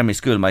in primary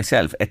school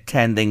myself,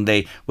 attending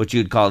what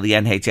you'd call the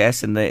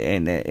NHS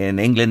in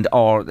England,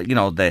 or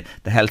the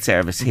health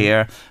service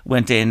here.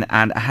 Went in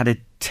and I had a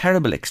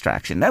terrible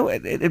extraction. Now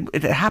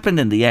it happened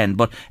in the end,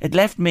 but it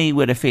left me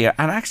with a fear,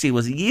 and actually it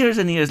was years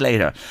and years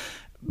later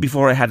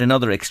before I had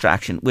another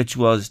extraction, which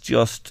was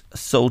just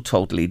so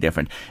totally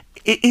different.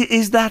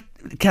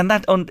 Can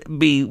that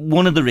be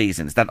one of the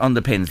reasons that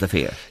underpins the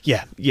fear?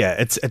 Yeah,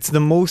 it's the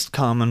most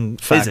common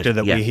factor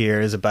that we hear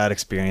is a bad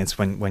experience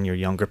when you're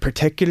younger,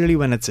 particularly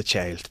when it's a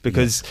child,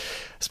 because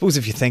I suppose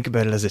if you think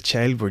about it, as a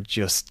child we're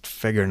just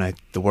figuring out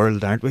the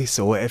world, aren't we?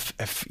 So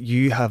if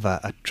you have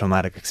a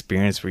traumatic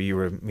experience where you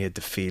were made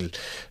to feel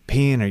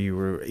pain, or you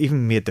were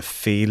even made to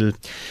feel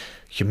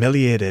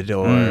humiliated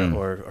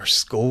or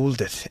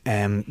scolded,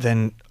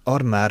 then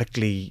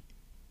automatically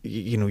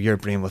your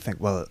brain will think,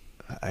 well,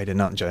 I did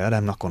not enjoy it,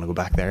 I'm not going to go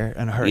back there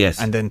in a hurry. Yes.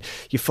 And then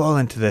you fall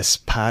into this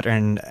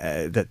pattern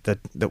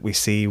that we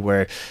see,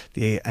 where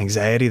the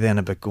anxiety then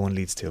about going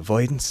leads to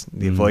avoidance.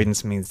 The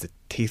avoidance means the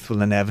teeth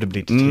will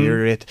inevitably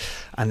deteriorate,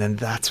 and then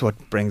that's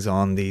what brings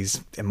on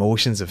these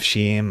emotions of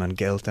shame and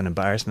guilt and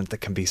embarrassment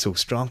that can be so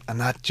strong, and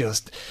that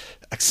just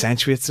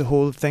accentuates the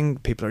whole thing.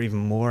 People are even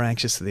more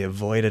anxious, so they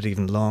avoid it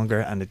even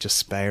longer, and it just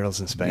spirals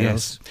and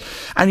spirals.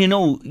 Yes. And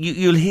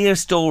you'll hear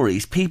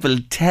stories, people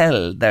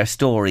tell their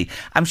story.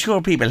 I'm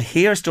sure people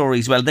hear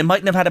stories, well, they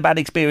mightn't have had a bad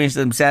experience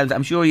themselves.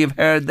 I'm sure you've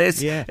heard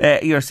this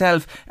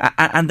yourself,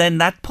 and then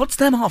that puts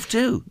them off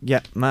too.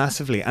 Yeah,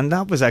 massively. And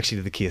that was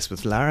actually the case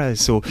with Lara.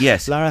 So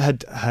yes, Lara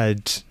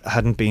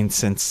hadn't been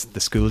since the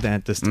school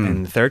dentist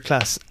in third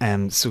class,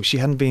 so she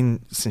hadn't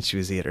been since she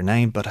was 8 or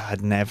 9, but it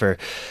had never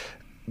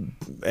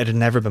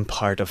been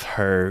part of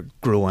her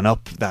growing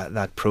up,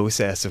 that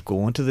process of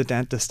going to the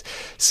dentist.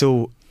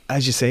 So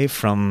as you say,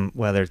 from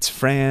whether it's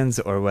friends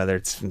or whether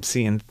it's from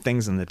seeing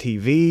things on the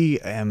TV,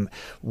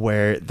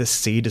 where the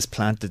seed is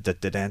planted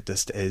that the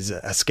dentist is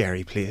a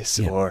scary place,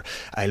 or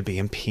I'll be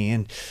in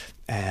pain,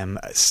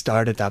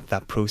 started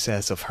that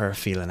process of her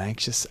feeling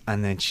anxious,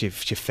 and then she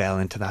fell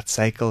into that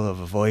cycle of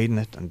avoiding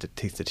it and the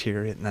teeth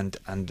deteriorating,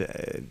 and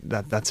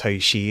that's how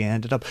she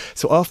ended up.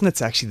 So often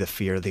it's actually the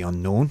fear of the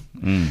unknown,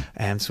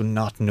 so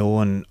not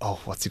knowing,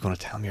 what's he going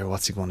to tell me, or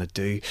what's he going to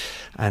do.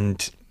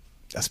 And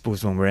I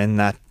suppose when we're in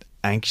that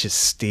anxious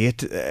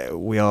state,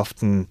 we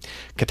often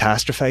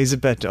catastrophize a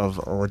bit of,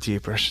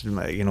 jeepers,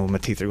 my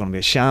teeth are going to be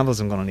a shambles,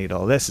 I'm going to need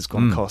all this, it's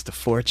going to cost a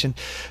fortune.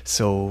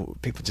 So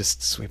people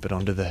just sweep it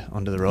under the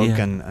rug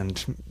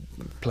and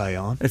ply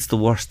on. It's the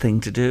worst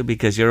thing to do,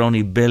 because you're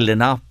only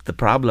building up the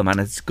problem, and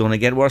it's going to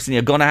get worse, and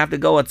you're going to have to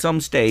go at some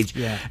stage.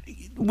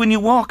 When you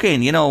walk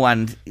in,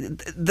 and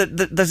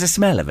there's a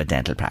smell of a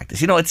dental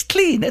practice. It's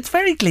clean, it's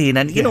very clean,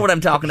 and you know what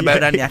I'm talking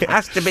about, and it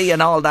has to be,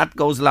 and all that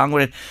goes along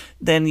with it.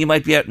 Then you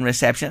might be out in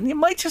reception, and you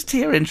might just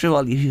hear in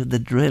through you hear the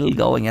drill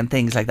going and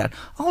things like that.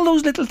 All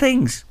those little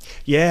things.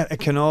 Yeah, it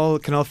can all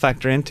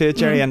factor into it,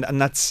 Jerry, and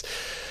that's.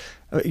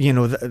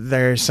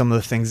 There are some of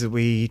the things that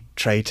we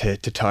try to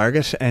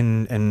target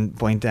in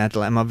Buoyant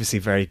Dental. I'm obviously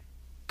very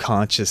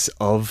conscious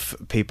of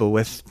people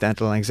with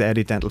dental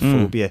anxiety, dental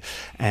phobia,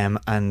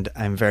 and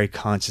I'm very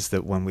conscious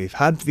that when we've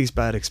had these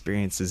bad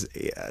experiences,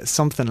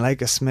 something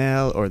like a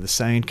smell or the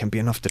sound can be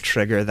enough to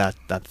trigger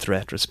that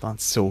threat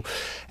response. So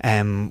there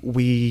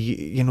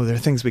are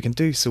things we can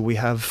do. So we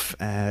have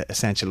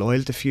essential oil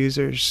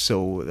diffusers,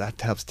 so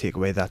that helps take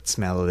away that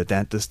smell of the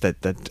dentist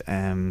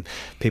that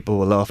people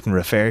will often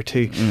refer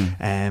to.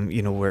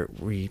 Where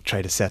we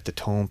try to set the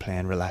tone,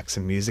 playing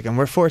relaxing music, and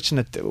we're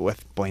fortunate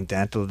with Buoyant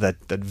Dental that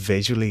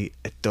visually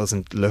it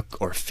doesn't look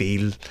or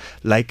feel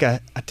like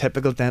a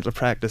typical dental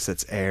practice.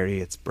 It's airy,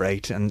 it's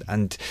bright,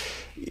 and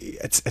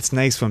it's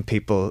nice when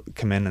people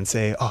come in and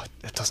say,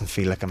 it doesn't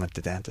feel like I'm at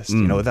the dentist.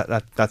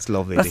 That's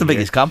lovely. That's the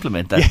biggest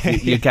compliment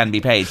that you can be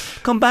paid.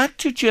 Come back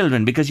to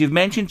children, because you've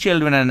mentioned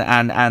children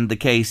and the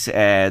case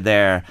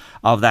there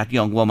of that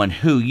young woman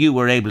who you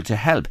were able to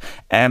help.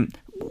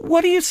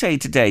 What do you say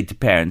today to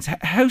parents?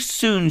 How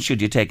soon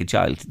should you take a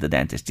child to the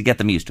dentist to get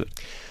them used to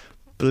it?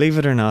 Believe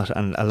it or not,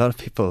 and a lot of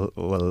people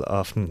will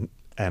often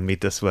meet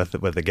this with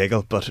a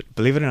giggle, but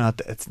believe it or not,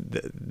 it's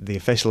the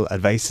official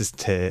advice is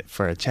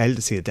for a child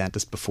to see a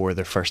dentist before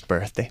their first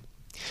birthday.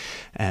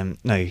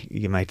 Now,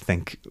 you might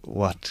think,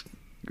 what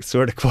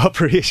sort of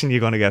cooperation you're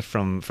going to get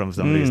from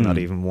somebody who's not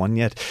even won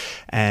yet,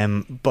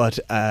 but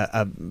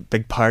a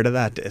big part of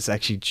that is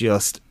actually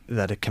just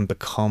that it can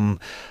become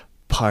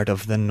part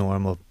of the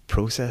normal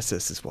process.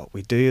 This is what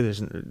we do.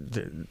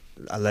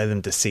 Allow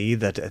them to see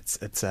that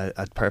it's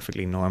a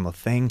perfectly normal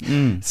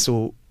thing.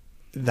 So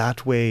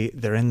that way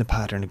they're in the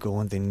pattern of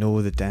going, they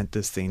know the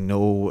dentist, they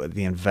know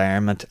the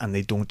environment, and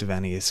they don't have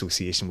any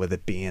association with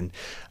it being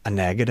a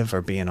negative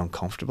or being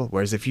uncomfortable.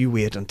 Whereas if you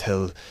wait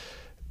until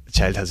the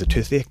child has a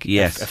toothache,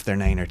 if they're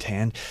 9 or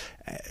 10,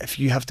 if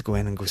you have to go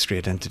in and go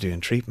straight into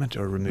doing treatment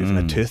or removing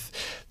a tooth,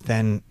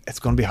 then it's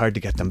going to be hard to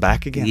get them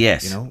back again.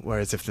 Yes. You know,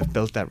 whereas if they've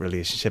built that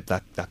relationship,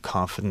 that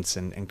confidence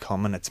in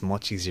common, it's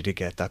much easier to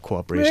get that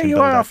cooperation. There you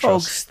build are, that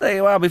folks. trust. There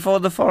you are. Before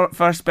the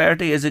first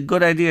birthday, is a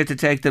good idea to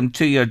take them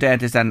to your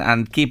dentist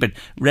and keep it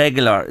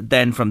regular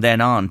then from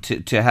then on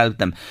to help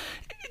them.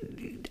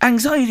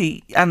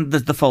 Anxiety and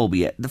the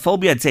phobia. The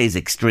phobia, I'd say, is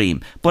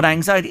extreme. But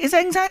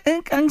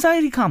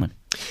anxiety common?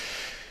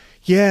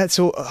 Yeah,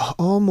 so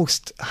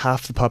almost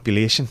half the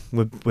population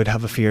would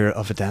have a fear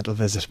of a dental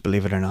visit,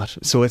 believe it or not.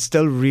 So it's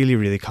still really,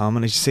 really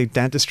common. As you say,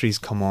 dentistry's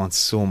come on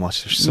so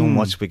much. There's so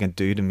much we can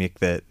do to make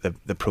the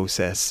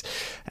process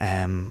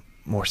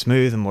more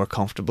smooth and more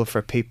comfortable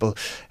for people.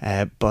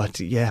 But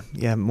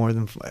more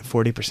than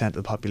 40% of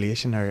the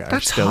population are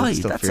still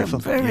fearful. That's a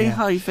very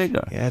high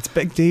figure. Yeah, it's a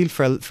big deal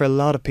for a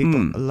lot of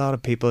people. A lot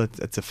of people,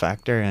 it's a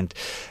factor,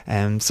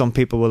 and some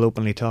people will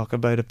openly talk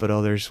about it, but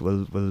others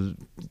will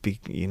be,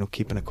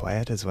 keeping it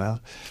quiet as well.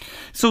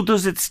 So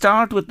does it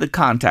start with the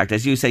contact?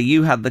 As you say,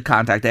 you had the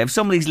contact. If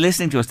somebody's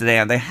listening to us today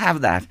and they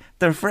have that,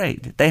 they're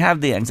afraid, they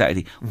have the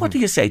anxiety, what do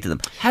you say to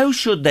them? How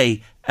should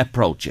they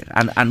approach it,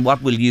 and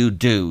what will you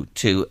do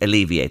to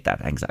alleviate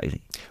that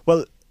anxiety?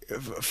 Well,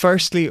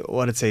 firstly,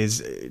 what I'd say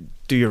is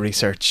do your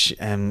research.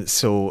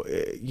 So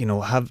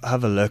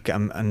have a look,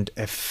 and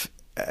if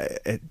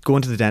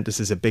going to the dentist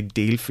is a big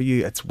deal for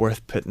you, it's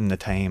worth putting the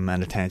time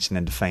and attention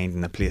into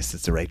finding a place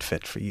that's the right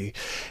fit for you.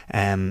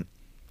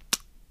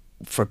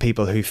 For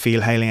people who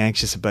feel highly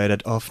anxious about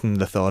it, often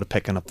the thought of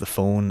picking up the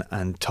phone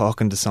and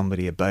talking to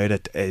somebody about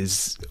it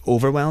is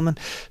overwhelming.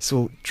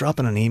 So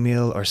dropping an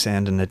email or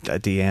sending a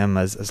DM,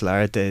 as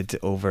Lara did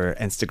over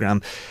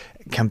Instagram,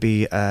 can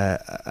be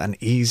an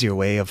easier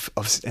way of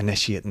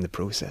initiating the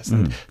process.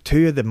 And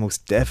two of the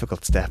most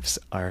difficult steps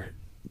are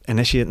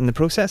initiating the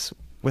process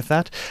with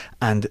that,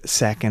 and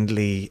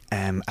secondly,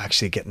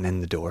 actually getting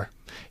in the door.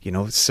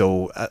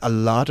 So a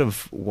lot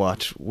of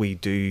what we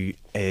do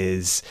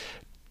is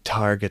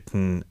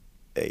targeting,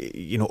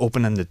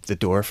 opening the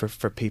door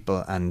for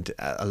people and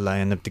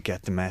allowing them to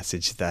get the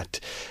message that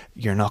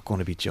you're not going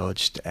to be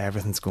judged,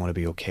 everything's going to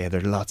be okay,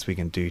 there are lots we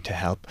can do to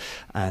help,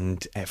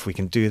 and if we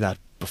can do that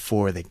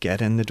before they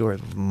get in the door,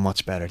 a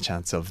much better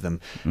chance of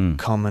them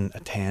coming,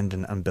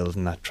 attending and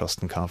building that trust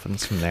and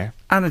confidence from there.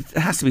 And it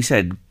has to be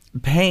said,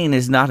 pain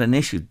is not an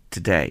issue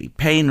today.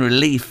 Pain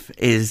relief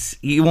is,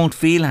 you won't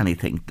feel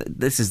anything.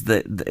 This is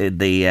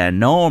the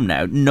norm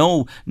now.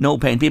 No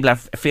pain. People are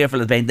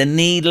fearful of pain. The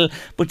needle,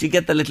 but you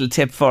get the little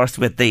tip first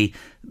with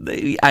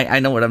I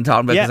know what I'm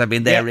talking about, because I've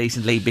been there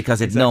recently,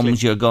 because it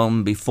numbs your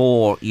gum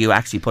before you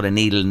actually put a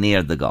needle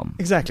near the gum.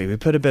 Exactly. We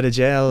put a bit of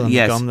gel on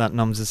the gum that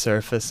numbs the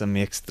surface and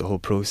makes the whole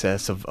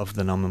process of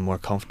the numbing more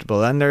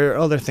comfortable. And there are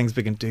other things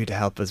we can do to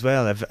help as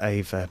well.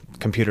 I've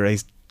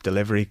computerized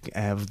delivery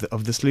of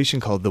the solution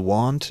called the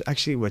Wand,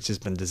 actually, which has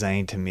been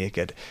designed to make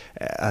it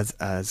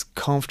as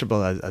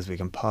comfortable as we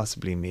can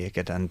possibly make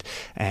it, and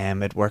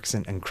it works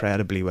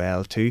incredibly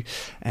well too.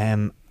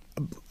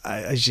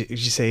 As you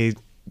say,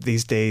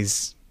 these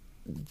days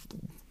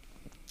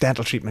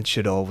dental treatment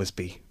should always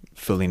be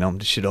fully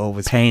numbed. It should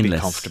always painless,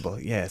 be comfortable.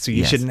 Yeah, so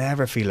you should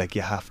never feel like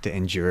you have to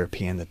endure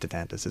pain at the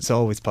dentist. It's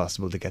always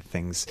possible to get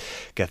things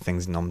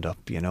numbed up.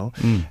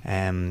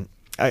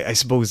 I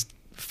suppose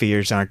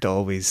fears aren't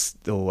always,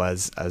 though,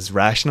 as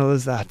rational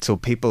as that. So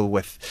people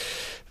with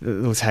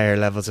those higher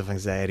levels of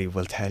anxiety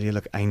will tell you,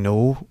 look, I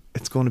know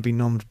it's going to be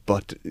numbed,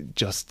 but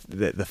just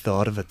the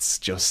thought of it's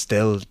just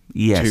still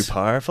too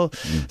powerful.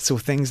 So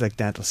things like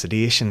dental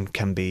sedation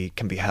can be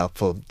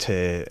helpful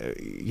to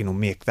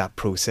make that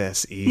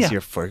process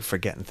easier for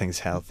getting things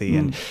healthy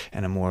and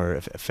in a more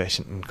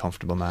efficient and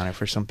comfortable manner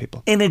for some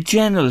people. In a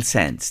general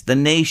sense, the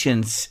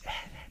nation's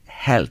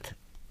health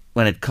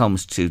when it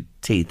comes to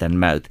teeth and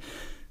mouth,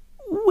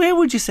 where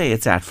would you say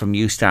it's at from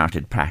you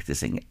started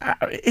practicing?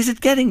 Is it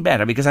getting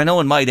better? Because I know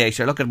in my day,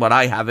 sure, look at what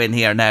I have in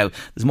here now.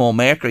 There's more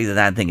mercury than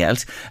anything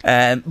else.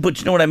 But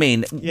you know what I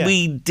mean? Yeah.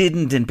 We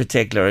didn't, in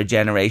particular, a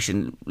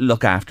generation,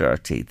 look after our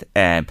teeth.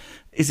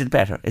 Is it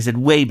better? Is it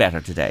way better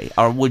today?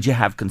 Or would you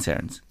have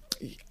concerns?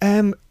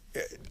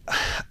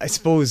 I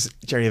suppose,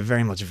 Jerry, it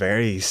very much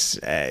varies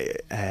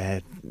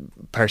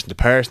person to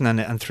person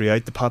and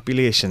throughout the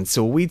population.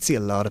 So we'd see a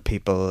lot of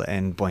people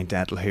in Boyne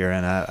Dental here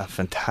in a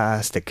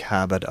fantastic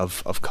habit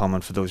of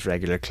coming for those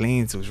regular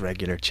cleans, those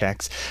regular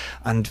checks.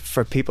 And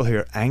for people who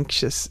are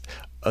anxious,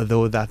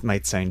 although that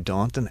might sound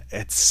daunting,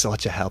 it's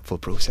such a helpful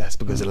process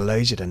because it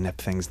allows you to nip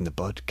things in the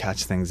bud,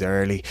 catch things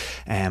early,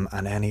 and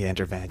any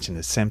intervention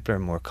is simpler,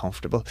 more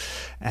comfortable.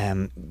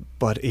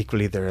 But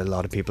equally, there are a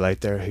lot of people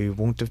out there who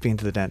won't have been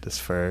to the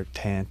dentist for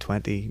 10,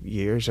 20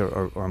 years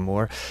or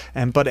more.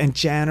 But in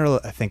general,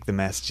 I think the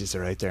messages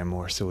are out there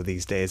more so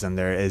these days, and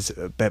there is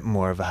a bit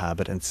more of a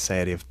habit in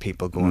society of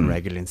people going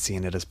regularly and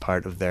seeing it as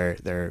part of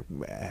their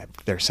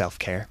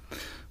self-care.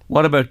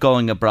 What about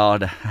going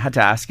abroad? I had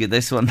to ask you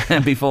this one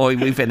before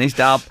we finished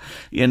up.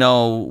 You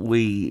know,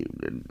 we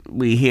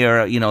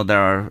hear, you know,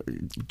 there are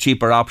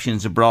cheaper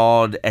options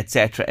abroad,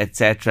 etc.,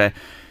 etc.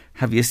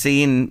 Have you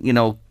seen, you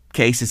know,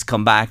 cases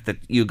come back that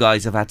you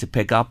guys have had to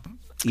pick up,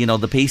 you know,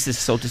 the pieces,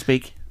 so to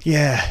speak?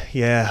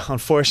 Yeah,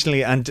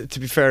 unfortunately, and to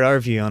be fair,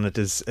 our view on it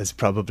is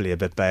probably a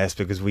bit biased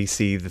because we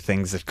see the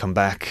things that come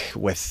back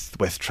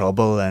with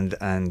trouble, and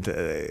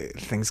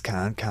things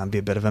can be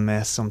a bit of a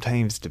mess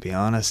sometimes, to be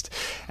honest.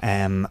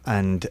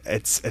 And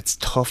it's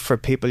tough for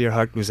people. Your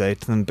heart goes out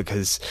to them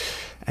because,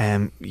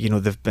 you know,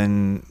 they've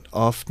been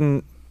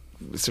often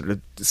sort of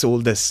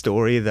sold this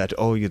story that,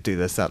 oh, you do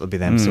this, that'll be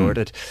them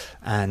sorted,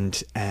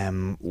 and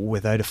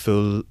without a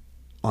full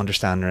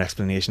understanding or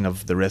explanation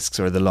of the risks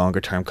or the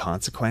longer term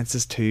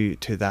consequences to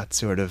that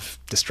sort of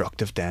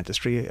destructive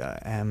dentistry.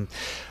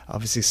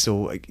 Obviously,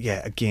 so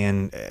yeah,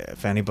 again,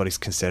 if anybody's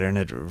considering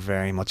it,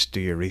 very much do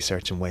your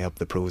research and weigh up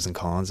the pros and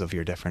cons of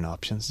your different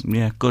options.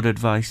 Yeah, good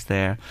advice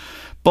there.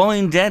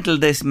 Boyne Dental,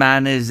 this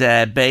man is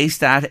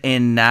based at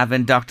in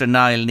Navan, Dr.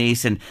 Niall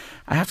Neeson.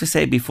 I have to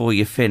say before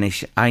you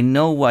finish, I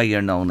know why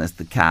you're known as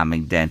the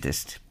calming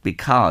dentist,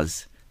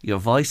 because your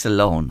voice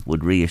alone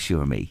would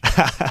reassure me.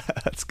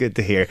 That's good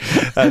to hear.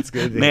 That's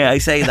good to May hear. I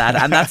say that?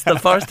 And that's the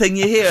first thing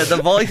you hear.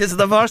 The voice is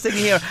the first thing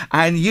you hear.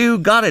 And you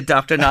got it,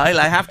 Dr. Niall.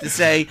 I have to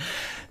say,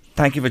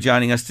 thank you for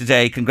joining us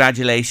today.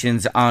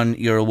 Congratulations on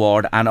your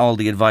award and all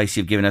the advice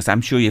you've given us. I'm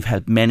sure you've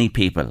helped many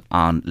people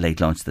on Late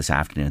Lunch this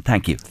afternoon.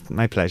 Thank you.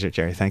 My pleasure,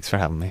 Jerry. Thanks for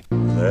having me.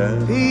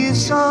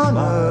 Peace on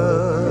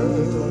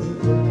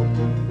earth,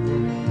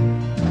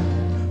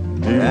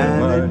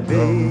 and it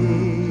be.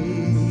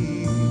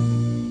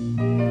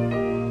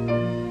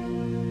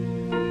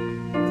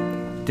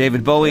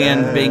 David Bowie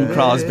and Bing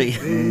Crosby.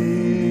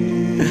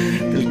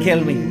 They'll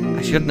kill me.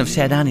 I shouldn't have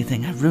said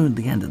anything. I've ruined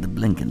the end of the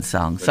Blinken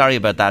song. Sorry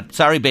about that.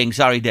 Sorry, Bing.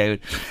 Sorry,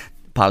 David.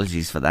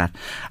 Apologies for that.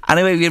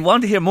 Anyway, if you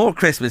want to hear more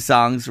Christmas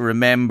songs,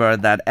 remember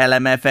that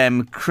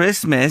LMFM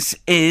Christmas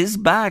is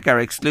back. Our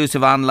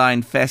exclusive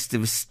online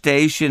festive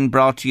station,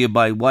 brought to you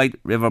by White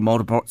River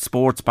Motor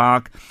Sports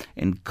Park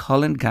in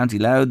Cullen, County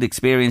Louth.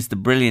 Experience the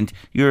brilliant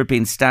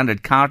European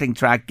standard karting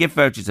track. Gift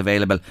vouchers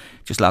available.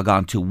 Just log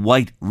on to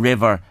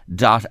whiteriver.ie.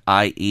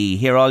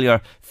 Hear all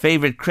your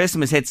favourite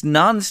Christmas hits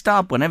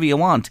non-stop whenever you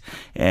want.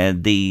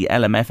 The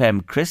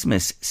LMFM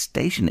Christmas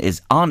station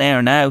is on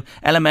air now.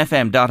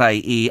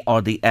 lmfm.ie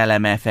or the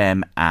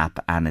LMFM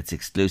app, and it's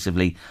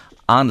exclusively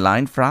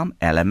online from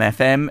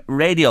LMFM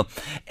Radio.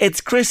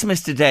 It's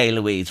Christmas today,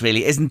 Louise,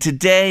 really. Isn't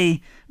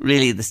today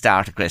really the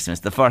start of Christmas,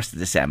 the 1st of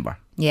December?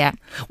 Yeah.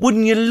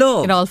 Wouldn't you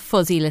love... Get all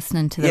fuzzy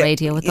listening to the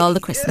radio with all the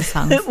Christmas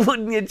songs.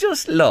 Wouldn't you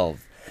just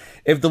love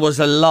if there was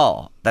a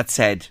law that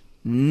said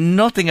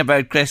nothing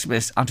about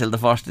Christmas until the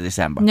 1st of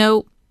December?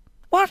 No.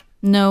 What?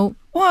 No.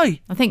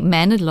 Why? I think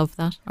men would love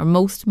that, or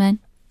most men.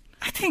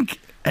 I think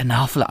an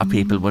awful lot of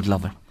people would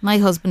love it. My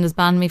husband has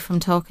banned me from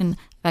talking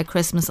about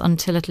Christmas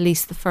until at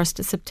least the 1st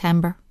of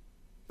September.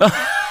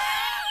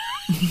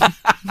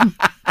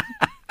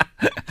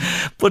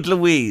 But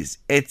Louise,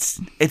 it's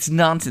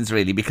nonsense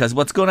really, because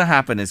what's going to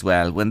happen as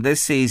well, when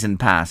this season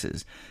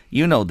passes,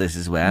 you know this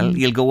as well,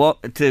 you'll go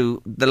up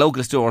to the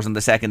local stores on the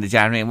 2nd of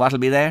January and what'll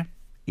be there?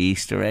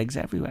 Easter eggs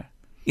everywhere.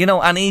 You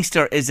know, and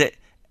Easter is it...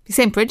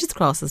 St. Bridget's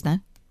crosses now.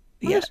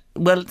 Yeah,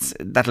 well,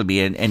 that'll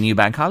be a new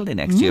bank holiday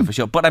next year for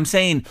sure. But I'm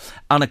saying,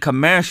 on a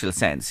commercial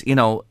sense, you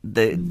know,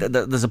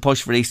 there's a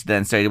push for Easter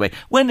then straight away.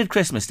 When did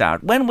Christmas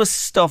start? When was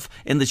stuff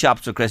in the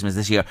shops for Christmas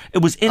this year? It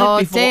was in it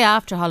before. Day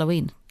after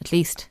Halloween, at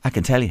least. I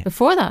can tell you.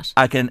 Before that?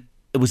 It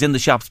was in the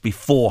shops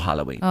before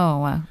Halloween. Oh,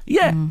 wow.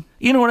 Yeah,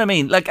 you know what I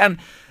mean? Like, and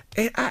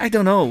I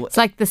don't know. It's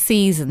like the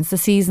seasons. The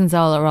seasons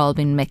are all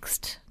been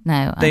mixed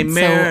now. They and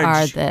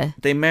merge. So are the...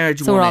 They merge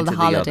So one are all into the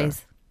the other.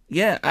 holidays.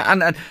 Yeah,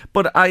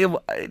 but I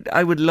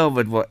would love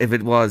it if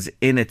it was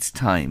in its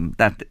time.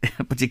 But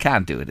you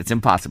can't do it. It's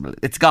impossible.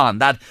 It's gone.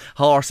 That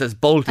horse has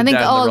bolted down the road.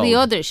 I think all the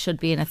others should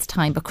be in its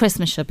time, but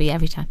Christmas should be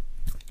every time.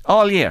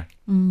 All year?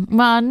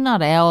 Well,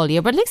 not all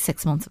year, but at least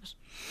 6 months of it.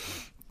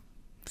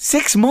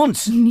 6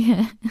 months?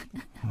 Yeah.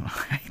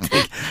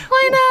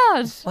 Why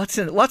not? What's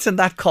in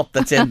that cup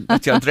that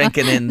you're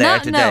drinking in there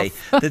Not today?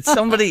 Did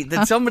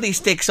somebody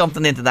stick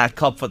something into that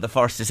cup for the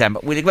 1st December?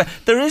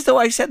 There is, though,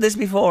 I said this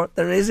before,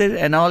 there is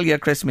an all-year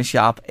Christmas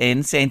shop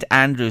in St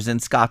Andrews in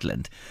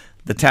Scotland,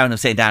 the town of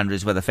St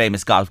Andrews where the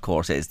famous golf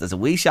course is. There's a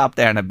wee shop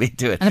there and I've been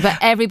to it. And I bet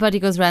everybody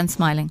goes around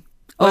smiling.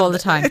 All the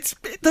time.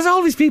 There's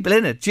always people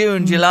in it.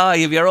 June, July,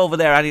 if you're over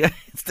there anyway,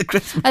 it's the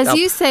Christmas shop.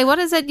 You say, what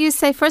is it? You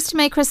say 1st of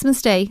May,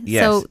 Christmas Day.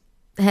 Yes. So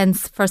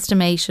hence 1st of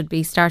May should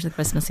be start of the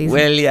Christmas season.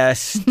 Will you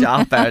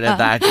stop out of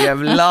that?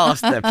 You've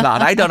lost the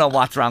plot. I don't know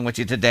what's wrong with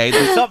you today.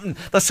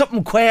 There's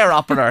something queer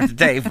up in her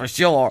today for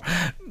sure.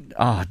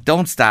 Oh,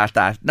 don't start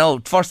that. No,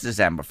 1st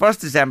December. 1st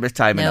December is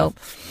time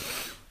enough.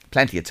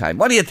 Plenty of time.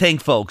 What do you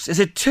think, folks? Is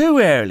it too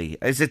early?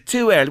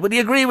 Would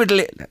you agree with...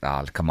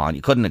 Oh, come on,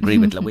 you couldn't agree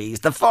with Louise.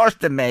 The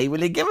 1st of May,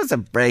 will you give us a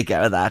break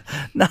out of that?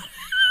 No.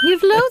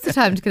 You've loads of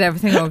time to get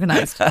everything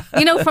organised.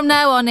 From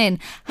now on in,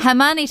 how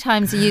many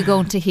times are you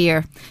going to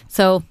hear,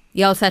 so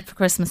you all set for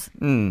Christmas?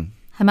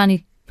 How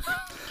many?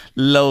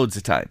 Loads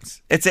of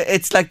times.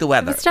 It's like the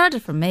weather. It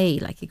started from May,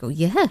 like you go,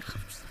 yeah.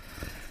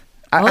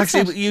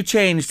 Actually, you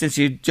changed since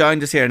you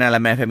joined us here in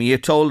LMFM. You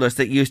told us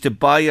that you used to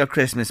buy your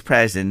Christmas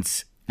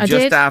presents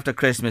after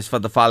Christmas for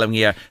the following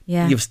year.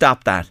 Yeah. You've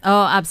stopped that.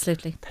 Oh,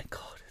 absolutely. Thank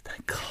God.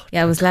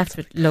 Yeah, I was left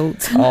with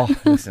loads. Oh,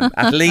 listen,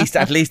 at least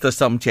there's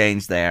some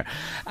change there.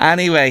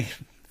 Anyway,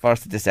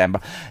 1st of December.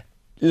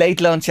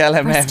 Late Lunch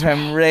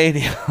LMFM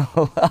Radio.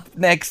 Up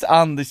next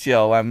on the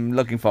show, I'm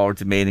looking forward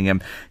to meeting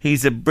him.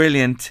 He's a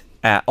brilliant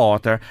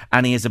author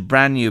and he has a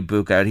brand new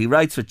book out. He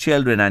writes for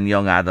children and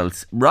young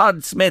adults.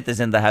 Rod Smith is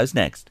in the house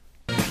next.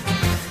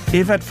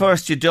 If at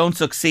first you don't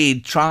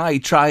succeed, try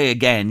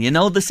again. You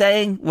know the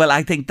saying? Well,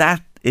 I think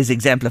that is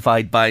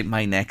exemplified by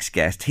my next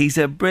guest. He's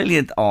a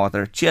brilliant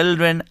author.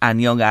 Children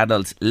and young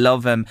adults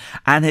love him.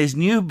 And his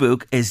new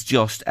book is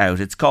just out.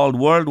 It's called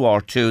World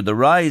War II, The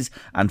Rise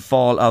and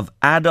Fall of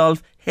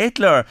Adolf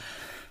Hitler.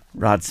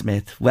 Rod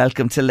Smith,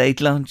 welcome to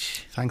Late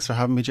Lunch. Thanks for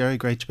having me, Jerry.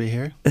 Great to be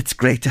here. It's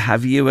great to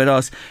have you with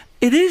us.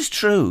 It is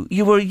true.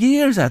 You were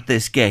years at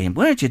this game,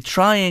 weren't you?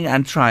 Trying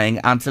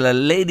until a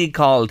lady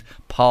called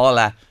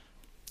Paula,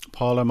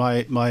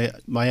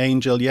 my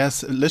angel,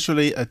 yes,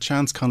 literally a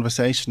chance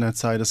conversation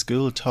outside of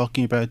school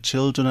talking about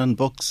children and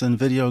books and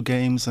video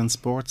games and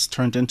sports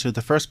turned into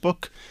the first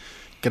book,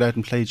 Get Out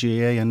and Play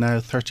GAA, and now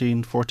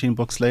 13, 14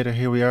 books later,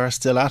 here we are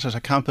still at it.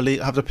 I can't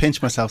believe, I have to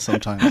pinch myself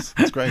sometimes.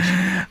 It's great.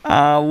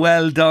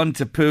 Well done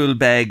to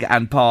Poolbeg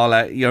and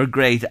Paula, you're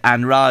great,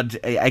 and Rod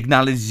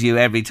acknowledges you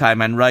every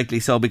time, and rightly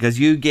so, because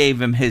you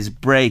gave him his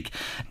break.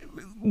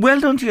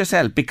 Well done to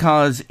yourself,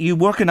 because you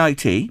work in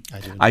IT.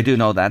 I do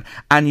know that.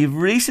 And you've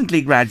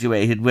recently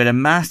graduated with a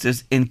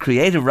Master's in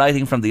Creative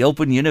Writing from the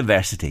Open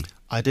University.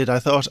 I did. I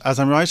thought, as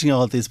I'm writing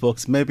all of these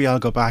books, maybe I'll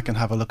go back and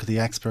have a look at the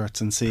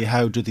experts and see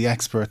how do the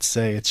experts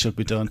say it should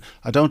be done.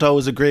 I don't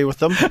always agree with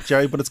them,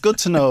 Jerry, but it's good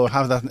to know,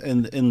 have that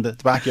in the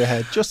back of your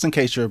head, just in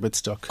case you're a bit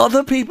stuck.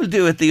 Other people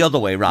do it the other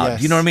way, Rod.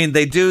 Yes. You know what I mean?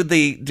 They do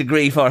the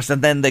degree first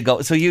and then they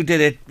go. So you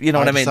did it, you know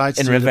what I mean,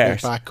 in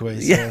reverse.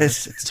 Backwards.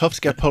 Yes. It's tough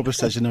to get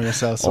published, as you know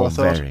yourself. So I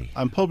thought,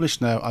 I'm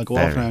published now, I'll go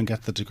off now and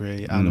get the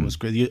degree. And it was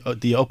great.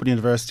 The Open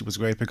University was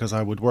great because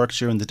I would work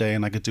during the day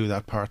and I could do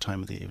that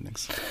part-time in the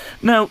evenings.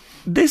 Now,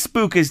 this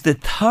book is the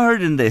third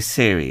in this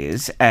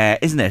series,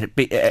 isn't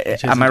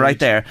it? Am I right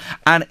there?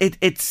 And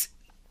it's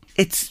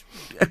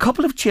a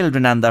couple of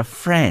children and their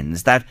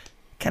friends that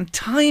can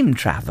time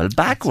travel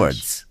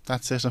backwards.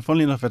 That's it. And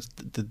funnily enough,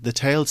 the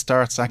tale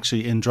starts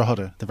actually in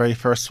Drogheda, the very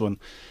first one,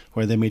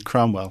 where they meet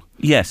Cromwell.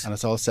 Yes. And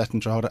it's all set in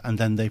Drogheda, and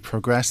then they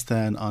progress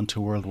then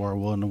onto World War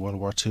I and World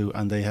War II,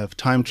 and they have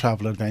time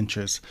travel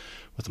adventures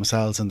with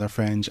themselves and their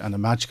friends and a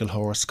magical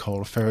horse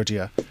called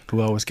Ferdia,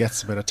 who always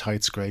gets a bit of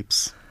tight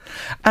scrapes.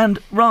 And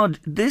Rod,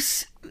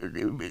 this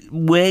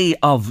way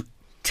of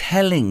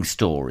telling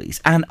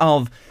stories and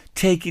of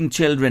taking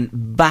children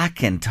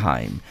back in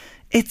time,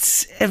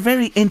 it's a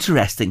very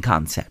interesting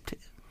concept.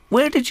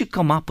 Where did you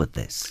come up with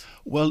this?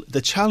 Well,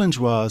 the challenge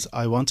was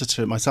I wanted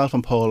to, myself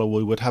and Paula,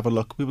 we would have a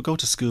look, we would go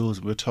to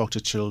schools, we would talk to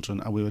children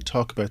and we would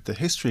talk about the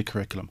history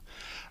curriculum.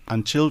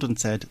 And children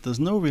said, there's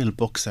no real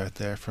books out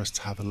there for us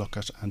to have a look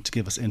at and to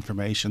give us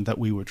information that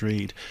we would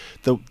read.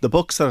 The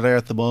books that are there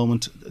at the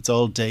moment, it's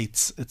all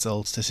dates, it's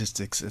all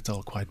statistics, it's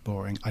all quite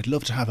boring. I'd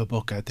love to have a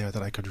book out there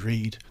that I could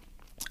read.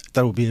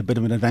 That would be a bit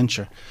of an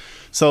adventure.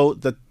 So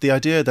the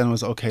idea then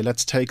was, okay,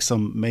 let's take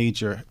some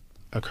major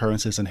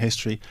occurrences in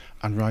history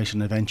and write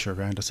an adventure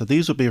around it. So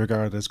these would be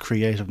regarded as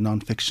creative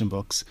non-fiction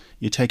books.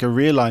 You take a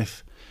real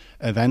life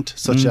event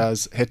such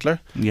as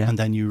Hitler, and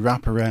then you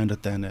wrap around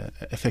it then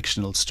a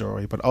fictional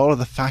story, but all of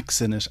the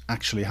facts in it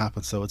actually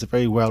happen. So it's a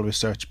very well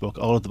researched book.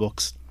 All of the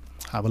books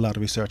have a lot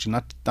of research,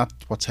 and that's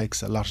what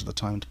takes a lot of the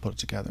time to put it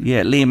together.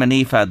 Yeah, Liam and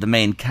Aoife, the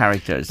main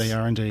characters. They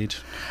are indeed.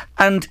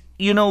 And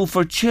you know,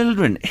 for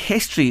children,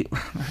 history,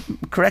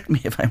 correct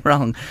me if I'm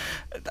wrong,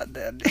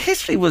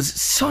 history was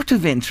sort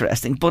of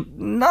interesting, but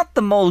not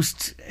the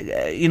most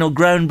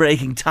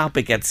groundbreaking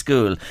topic at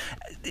school.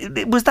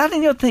 Was that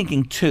in your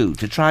thinking too,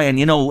 to try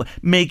and,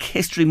 make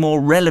history more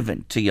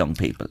relevant to young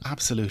people?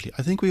 Absolutely.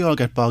 I think we all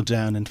get bogged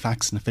down in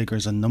facts and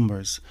figures and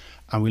numbers,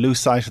 and we lose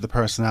sight of the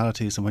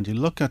personalities. And when you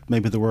look at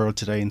maybe the world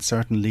today and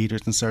certain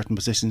leaders in certain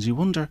positions, you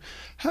wonder,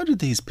 how did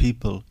these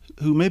people,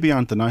 who maybe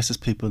aren't the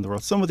nicest people in the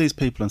world, some of these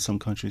people in some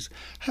countries,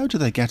 how did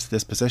they get to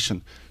this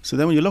position? So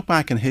then when you look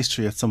back in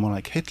history at someone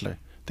like Hitler,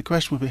 the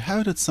question would be,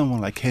 how did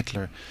someone like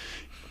Hitler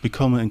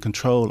become in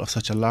control of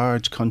such a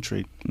large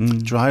country,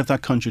 drive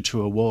that country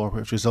to a war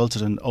which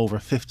resulted in over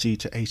 50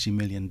 to 80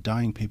 million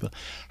dying people,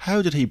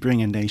 how did he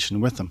bring a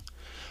nation with him?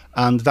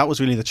 And that was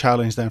really the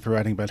challenge then for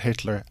writing about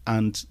Hitler,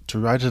 and to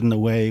write it in a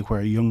way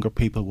where younger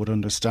people would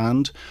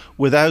understand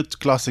without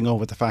glossing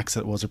over the facts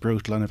that it was a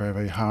brutal and a very,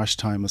 very harsh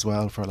time as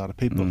well for a lot of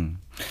people.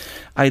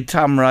 I had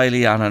Tom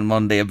Riley on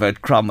Monday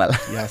about Cromwell.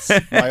 Yes,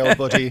 my old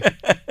buddy.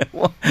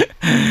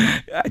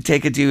 I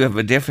take it you have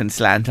a different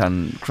slant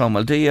on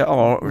Cromwell, do you?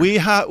 Or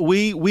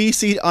we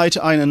see eye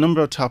to eye on a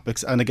number of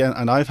topics, and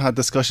I've had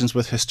discussions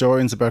with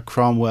historians about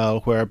Cromwell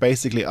where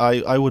basically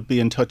I would be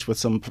in touch with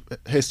some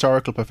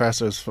historical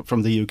professors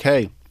from the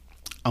UK,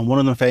 and one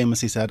of them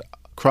famously said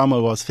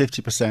Cromwell was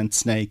 50%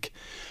 snake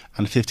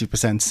and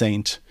 50%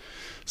 saint.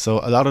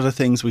 So a lot of the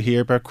things we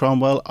hear about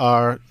Cromwell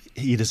are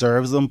he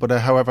deserves them, but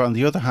however, on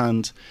the other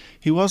hand,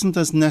 he wasn't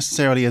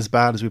necessarily as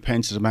bad as we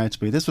painted him out to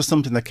be. This was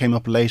something that came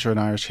up later in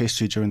Irish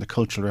history during the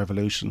Cultural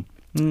Revolution,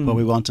 where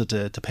we wanted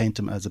to paint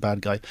him as a bad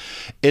guy.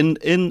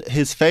 In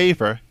his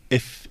favour,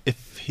 if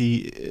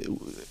he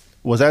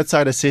was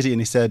outside a city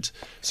and he said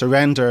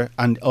surrender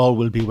and all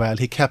will be well,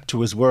 he kept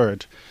to his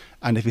word.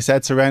 And if he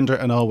said surrender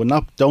and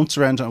don't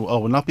surrender and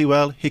all will not be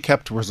well, he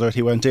kept to his word.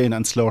 He went in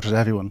and slaughtered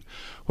everyone.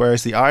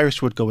 Whereas the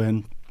Irish would go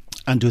in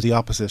and do the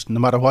opposite. No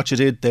matter what you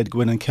did, they'd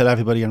go in and kill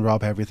everybody and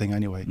rob everything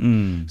anyway.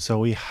 So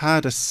we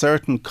had a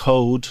certain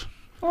code.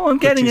 Oh, I'm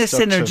getting a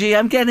synergy.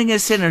 I'm getting a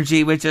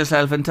synergy with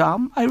yourself and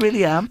Tom. I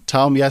really am.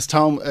 Tom, yes.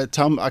 Tom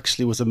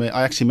actually was amazing.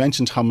 I actually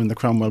mentioned Tom in the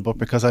Cromwell book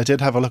because I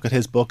did have a look at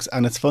his books,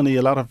 and it's funny,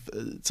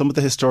 some of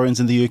the historians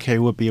in the UK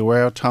would be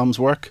aware of Tom's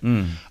work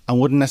and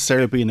wouldn't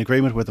necessarily be in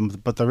agreement with him.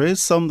 But there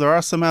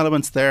are some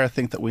elements there, I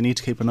think, that we need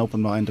to keep an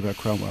open mind about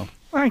Cromwell.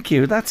 Thank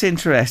you. That's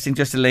interesting.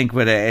 Just a link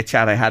with a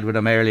chat I had with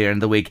him earlier in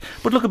the week.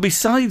 But look,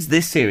 besides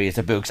this series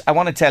of books, I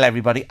want to tell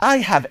everybody I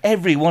have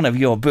every one of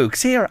your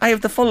books here. I have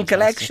the full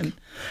collection.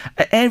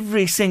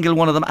 Every single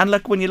one of them. And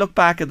look, when you look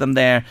back at them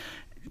there,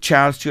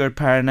 Charles Stewart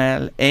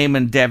Parnell,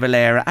 Eamon de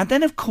Valera, and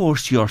then of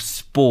course your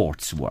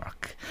sports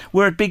work,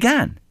 where it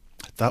began.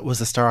 That was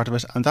the start of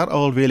it, and that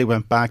all really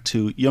went back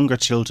to younger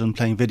children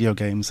playing video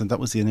games, and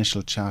that was the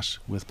initial chat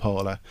with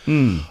Paula.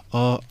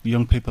 Oh,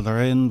 young people are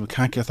in, we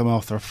can't get them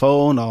off their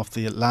phone, off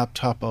the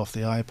laptop, off the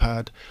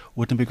iPad.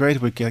 Wouldn't it be great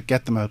if we could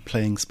get them out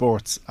playing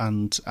sports?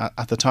 And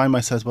at the time I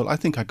said, well, I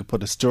think I could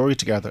put a story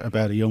together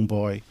about a young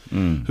boy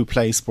who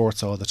plays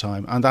sports all the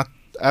time, and that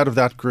out of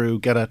that grew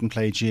Get Out and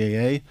Play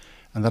GAA,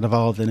 and that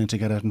evolved then into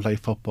Get Out and Play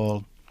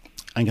Football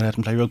and Get Out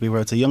and Play Rugby,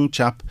 where it's a young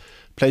chap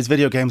plays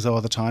video games all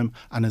the time,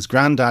 and his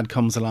granddad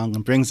comes along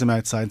and brings him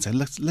outside and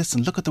says,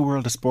 listen, look at the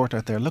world of sport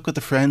out there, look at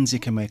the friends you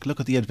can make, look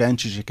at the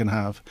adventures you can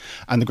have.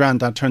 And the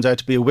granddad turns out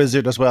to be a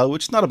wizard as well,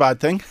 which is not a bad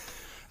thing.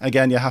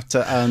 Again, you have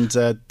to, and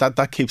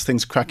that keeps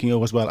things cracking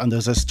over as well. And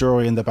there's a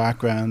story in the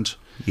background,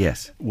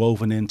 yes,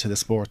 woven into the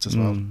sports as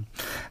well.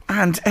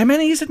 And how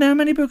many is it now? How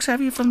many books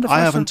have you from the first I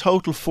have one? in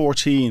total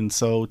 14,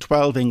 so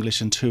 12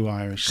 English and 2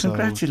 Irish.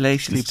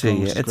 Congratulations so to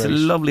you. It's a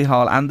lovely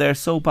haul, and they're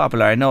so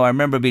popular. I know, I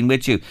remember being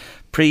with you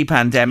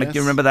pre-pandemic. Yes,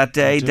 you remember that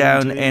day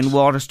down indeed. in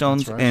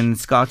Waterstones in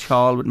Scotch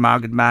Hall with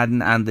Margaret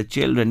Madden and the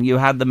children. You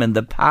had them in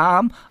the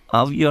palm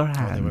of your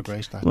hand. They were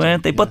great that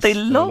weren't they? day. But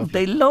Yes,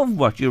 they love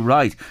what you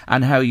write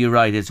and how you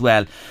write as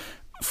well.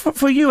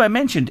 For you, I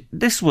mentioned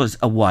this was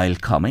a while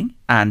coming,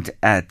 and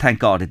thank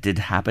God it did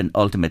happen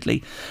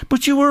ultimately.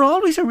 But you were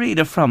always a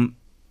reader from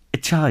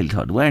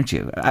childhood, weren't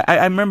you?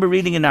 I remember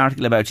reading an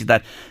article about you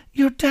that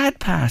your dad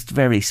passed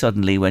very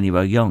suddenly when you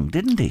were young,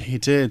 didn't he? He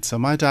did. So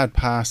my dad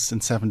passed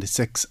in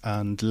 76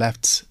 and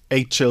left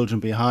 8 children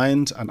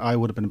behind, and I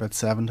would have been about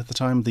 7 at the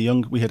time.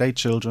 We had 8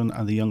 children,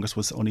 and the youngest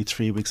was only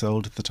 3 weeks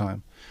old at the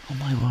time. Oh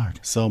my word.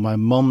 So my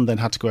mum then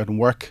had to go out and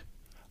work,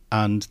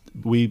 and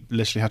we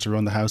literally had to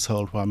run the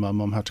household while my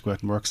mum had to go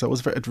out and work. So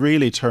it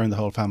really turned the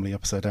whole family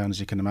upside down, as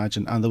you can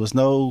imagine. And there was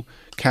no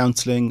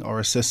counselling or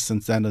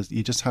assistance then.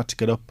 You just had to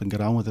get up and get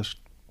on with it.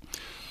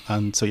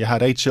 And so you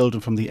had 8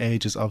 children from the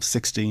ages of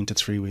 16 to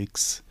 3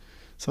 weeks.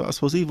 So I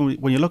suppose even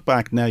when you look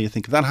back now, you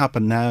think if that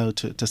happened now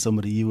to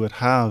somebody, you would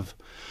have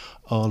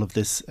all of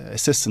this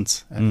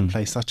assistance in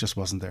place. That just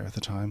wasn't there at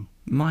the time.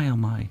 My oh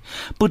my.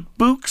 But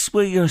books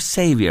were your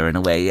saviour in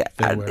a way.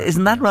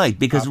 Isn't that right?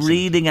 Because absolutely.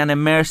 reading and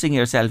immersing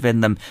yourself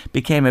in them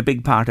became a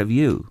big part of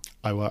you.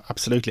 I was,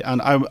 absolutely.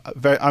 And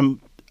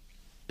I'm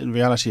in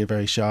reality a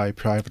very shy,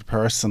 private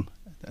person.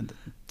 And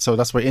so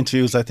that's why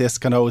interviews like this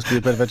can always be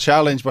a bit of a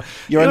challenge. But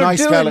you're a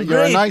nice fella.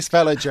 You're a nice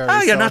fella, Jerry.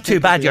 Oh, you're so not too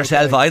bad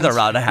yourself either,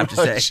 Rod, I have to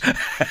say.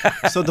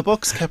 So the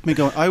books kept me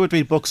going. I would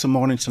read books from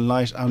morning till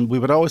night, and we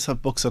would always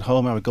have books at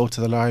home. I would go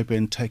to the library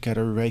and take out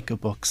a rake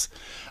of books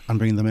and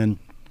bring them in.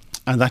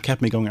 And that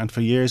kept me going. And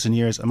for years and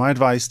years, and my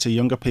advice to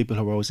younger people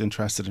who are always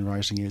interested in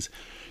writing is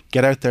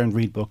get out there and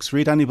read books.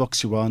 Read any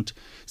books you want.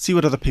 See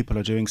what other people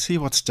are doing. See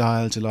what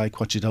styles you like,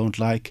 what you don't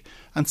like.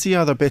 And see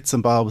other bits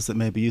and bobs that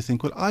maybe you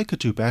think, well, I could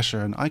do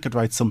better and I could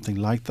write something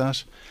like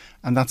that.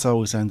 And that's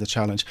always then the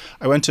challenge.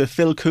 I went to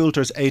Phil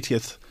Coulter's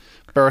 80th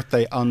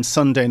birthday on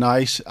Sunday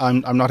night.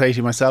 I'm not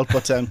 80 myself,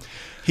 but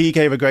he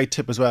gave a great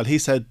tip as well. He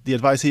said the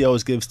advice he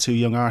always gives to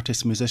young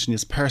artists and musicians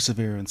is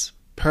perseverance.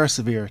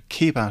 Persevere,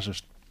 keep at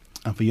it.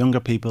 And for younger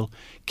people,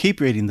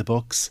 keep reading the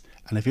books.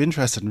 And if you're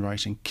interested in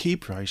writing,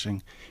 keep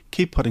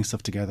putting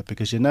stuff together,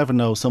 because you never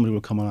know, somebody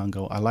will come along and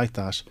go, I like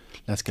that,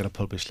 let's get it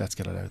published, let's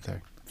get it out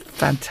there.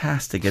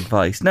 Fantastic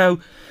advice. Now,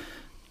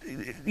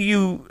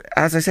 you,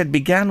 as I said,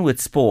 began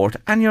with sport,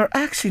 and you're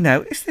actually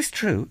now, is this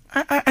true?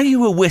 Are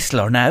you a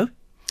whistler now?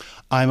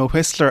 I'm a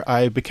whistler.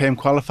 I became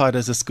qualified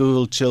as a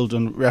school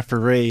children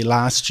referee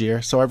last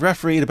year. So I've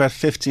refereed about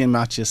 15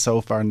 matches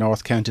so far in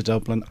North County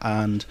Dublin,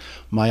 and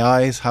my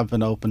eyes have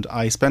been opened.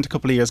 I spent a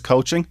couple of years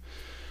coaching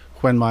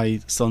when my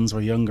sons were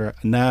younger.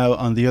 Now,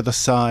 on the other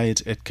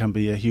side, it can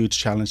be a huge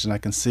challenge, and I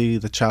can see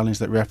the challenge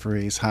that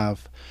referees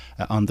have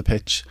on the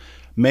pitch,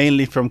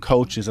 mainly from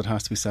coaches, it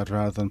has to be said,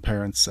 rather than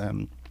parents.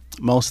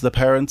 Most of the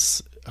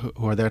parents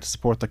who are there to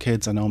support their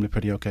kids are normally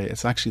pretty okay.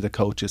 It's actually the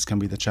coaches can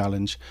be the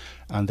challenge,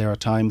 and there are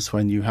times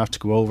when you have to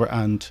go over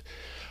and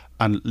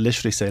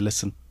literally say,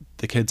 listen,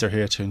 the kids are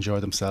here to enjoy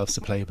themselves,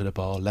 to play a bit of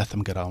ball, let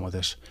them get on with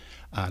it,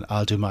 and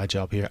I'll do my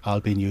job here.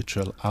 I'll be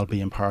neutral, I'll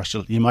be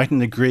impartial. You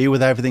mightn't agree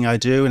with everything I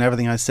do and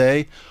everything I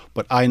say,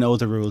 but I know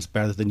the rules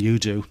better than you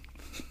do.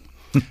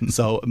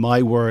 So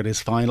my word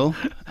is final,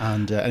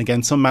 and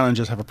again, some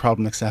managers have a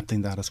problem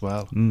accepting that as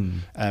well.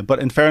 But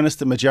in fairness,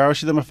 the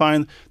majority of them are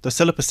fine. There's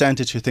still a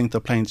percentage who think they're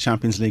playing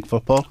Champions League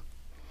football,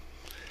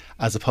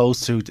 as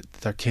opposed to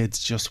their kids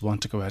just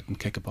want to go out and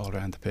kick a ball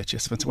around the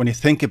pitches. When you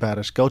think about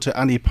it, go to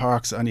any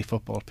parks, any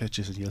football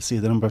pitches, and you'll see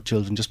the number of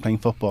children just playing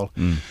football.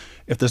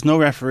 If there's no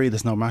referee,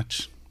 there's no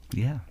match.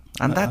 Yeah.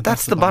 And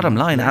that's the bottom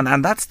line,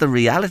 and that's the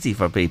reality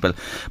for people.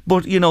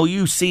 But, you know,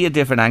 you see a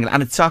different angle,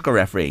 and it's soccer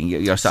refereeing,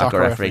 you're soccer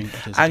refereeing.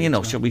 And, you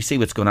know, so we see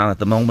what's going on at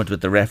the moment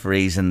with the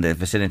referees in the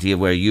vicinity of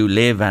where you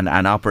live and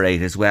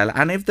operate as well.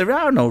 And if there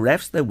are no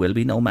refs, there will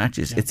be no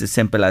matches. Yeah. It's as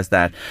simple as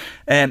that.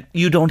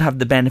 You don't have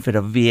the benefit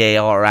of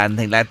VAR or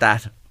anything like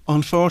that.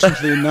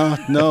 Unfortunately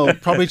not, no.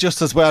 Probably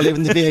just as well.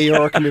 Even the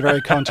VAR can be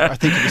very I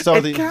think if you saw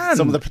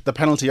some of the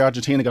penalty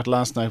Argentina got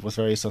last night was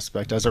very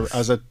suspect.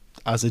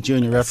 As a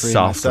junior referee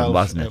myself,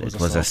 wasn't it? It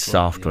was a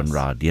soft one,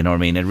 Rod. You know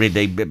what I mean?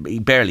 He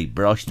barely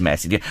brushed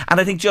Messi. And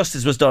I think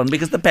justice was done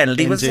because the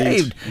penalty was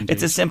saved. Indeed.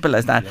 It's as simple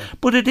as that. Yeah.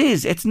 But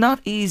it's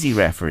not easy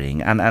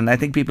refereeing, and I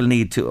think people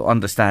need to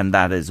understand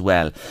that as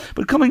well.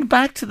 But coming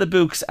back to the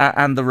books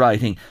and the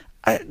writing,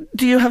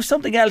 do you have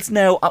something else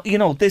now? You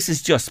know, this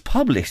is just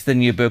published, the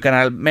new book, and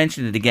I'll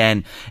mention it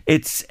again.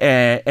 It's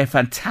a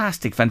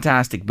fantastic,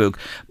 fantastic book.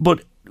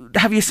 But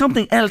have you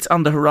something else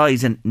on the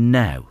horizon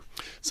now?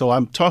 So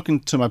I'm talking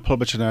to my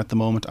publisher now at the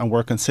moment, and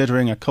we're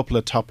considering a couple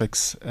of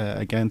topics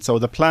again. So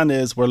the plan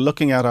is we're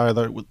looking at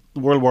either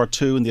World War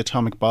II and the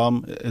atomic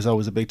bomb is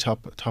always a big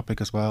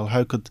topic as well.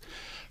 How could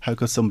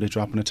somebody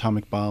drop an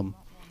atomic bomb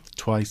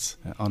twice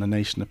on a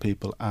nation of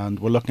people? And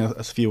we're looking at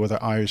a few other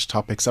Irish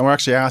topics, and we're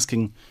actually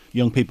asking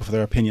young people for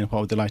their opinion of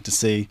what would they like to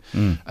see,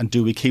 and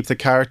do we keep the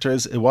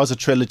characters? It was a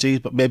trilogy,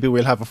 but maybe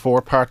we'll have a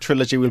 4-part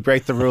trilogy. We'll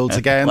break the rules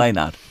again. Why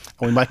not?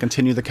 And we might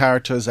continue the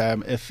characters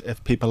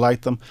if people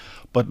like them,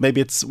 but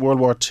maybe it's World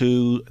War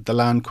II, the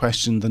land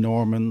question, the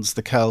Normans,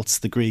 the Celts,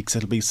 the Greeks.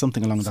 It'll be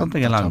something along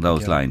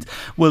those lines.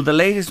 Well, the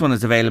latest one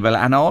is available,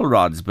 and all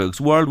Rod's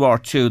books. World War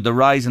II, The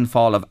Rise and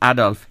Fall of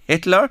Adolf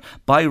Hitler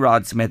by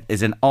Rod Smith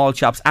is in all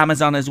shops.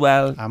 Amazon as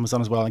well,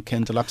 and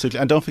Kindle,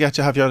 absolutely. And don't forget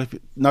to have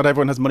not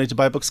everyone has money to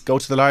buy books. Go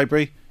to the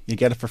library, you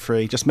get it for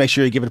free. Just make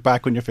sure you give it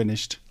back when you're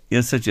finished.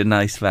 You're such a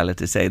nice fella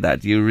to say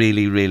that. You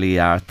really, really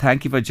are.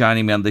 Thank you for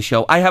joining me on the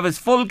show. I have his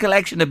full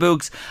collection of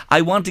books. I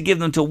want to give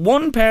them to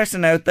one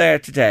person out there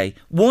today.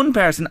 One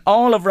person,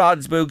 all of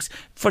Rod's books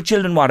for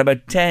children,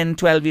 about 10,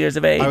 12 years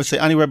of age? I would say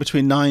anywhere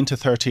between 9 to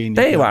 13.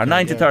 There you are,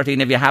 9 to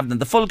 13 if you have them.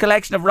 The full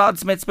collection of Rod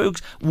Smith's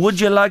books. Would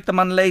you like them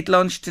on late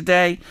lunch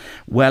today?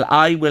 Well,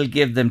 I will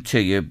give them to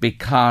you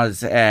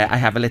because I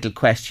have a little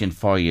question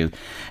for you.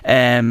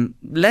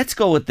 Let's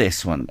go with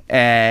this one.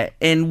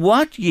 In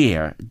what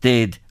year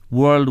did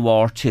World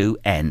War II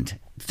end?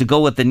 To go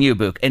with the new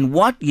book, in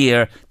what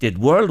year did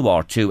World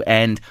War II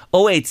end?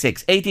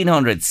 086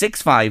 1800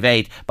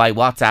 658 by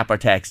WhatsApp or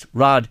text.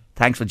 Rod,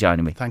 thanks for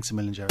joining me. Thanks a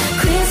million, Jerry.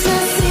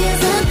 Christmas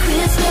is a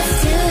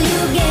Christmas till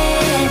you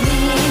get me.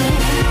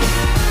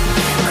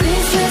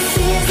 Christmas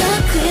is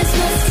a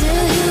Christmas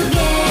till you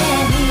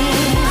get me.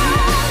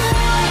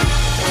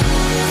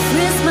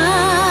 Christmas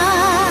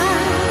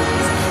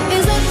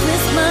is a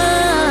Christmas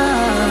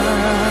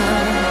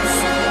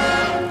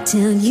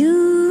till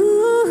you.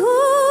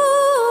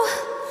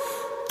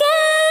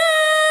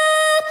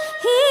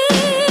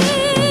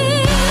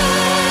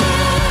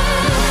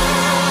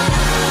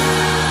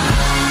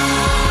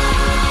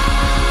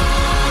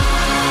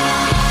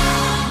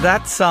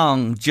 That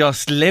song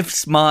just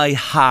lifts my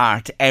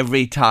heart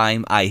every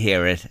time I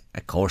hear it.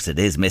 Of course it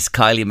is, Miss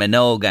Kylie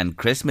Minogue, and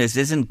Christmas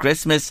isn't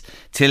Christmas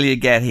till you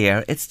get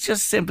here. It's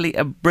just simply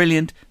a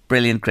brilliant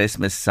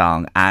Christmas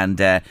song, and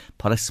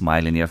put a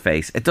smile in your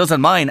face. It does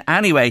on mine.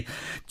 Anyway,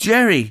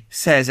 Jerry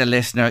says, a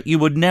listener, you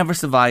would never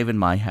survive in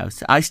my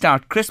house. I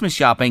start Christmas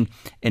shopping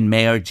in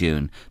May or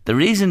June. The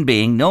reason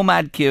being, no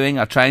mad queuing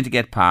or trying to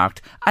get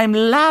parked. I'm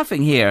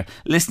laughing here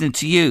listening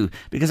to you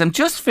because I'm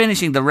just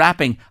finishing the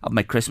wrapping of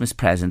my Christmas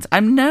presents.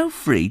 I'm now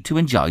free to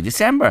enjoy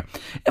December.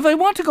 If I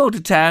want to go to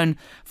town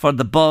for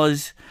the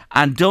buzz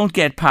and don't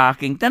get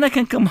parking, then I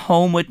can come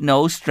home with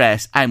no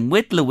stress. I'm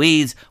with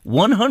Louise,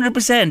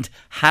 100%.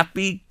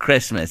 Happy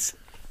Christmas.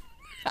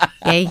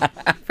 Yay.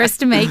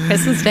 1st of May,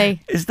 Christmas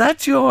Day. Is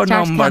that your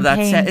Start number?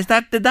 campaign.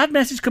 Did that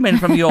message come in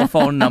from your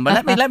phone number?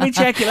 Let me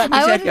check it. Let me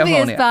I check wouldn't your be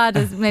phone as here. bad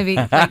as maybe.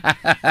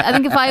 I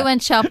think if I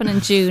went shopping in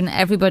June,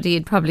 everybody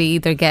would probably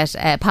either get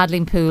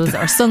paddling pools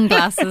or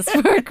sunglasses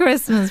for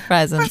Christmas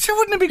presents. Well,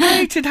 wouldn't it be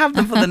great to have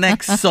them for the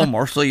next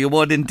summer? So you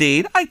would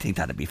indeed. I think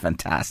that'd be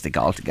fantastic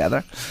altogether.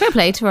 Fair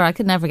play to her. I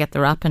could never get the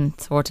wrapping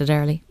sorted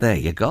early. There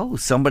you go.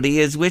 Somebody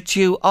is with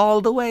you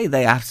all the way.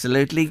 They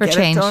absolutely For get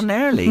change. it done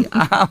early.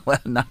 Well,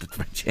 not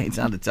for change,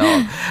 not at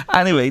all.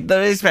 Anyway,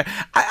 there is.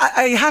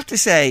 I have to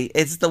say,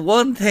 it's the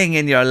one thing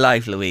in your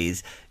life,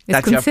 Louise, It's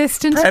that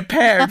consistent. you're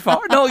prepared for.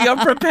 No, you're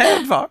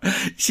prepared for.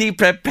 She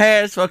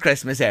prepares for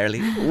Christmas early.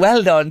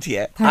 Well done to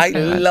you. Thanks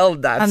very much.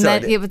 love that. And So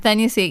then, but then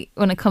you see,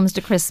 when it comes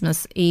to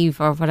Christmas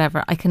Eve or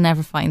whatever, I can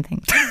never find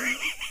things.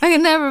 I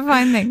can never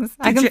find things.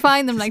 I can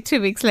find them like 2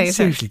 weeks later.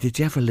 seriously, did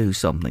you ever lose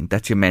something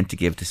that you meant to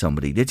give to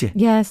somebody? Did you?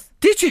 Yes.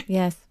 Did you?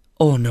 Yes.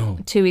 Oh no.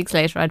 2 weeks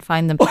later, I'd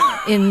find them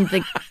in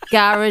the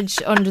garage,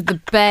 under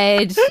the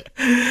bed.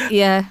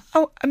 Yeah.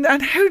 Oh, and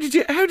how did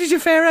you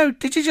fare out?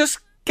 Did you just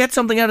get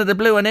something out of the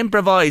blue and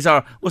improvise,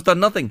 or was there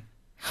nothing?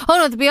 Oh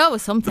no, there'd be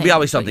always something. There'd be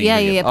always something Yeah,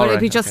 you yeah, give. yeah. But All it'd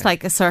be right, just okay.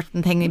 like a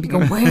certain thing. You'd be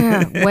going,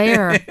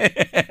 where?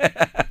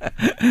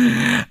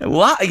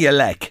 What are you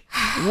like?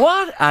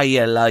 What are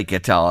you like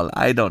at all?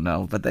 I don't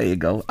know, but there you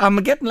go. I'm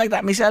getting like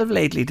that myself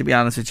lately, to be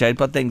honest with you. I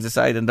put things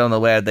aside and don't know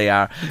where they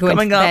are. Go into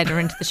Coming the up, bed or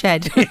into the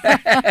shed.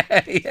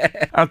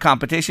 yeah. Our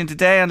competition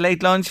today on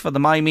Late Lunch for the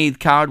My Meath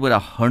card with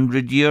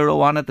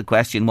 €100 on it. The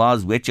question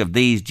was, which of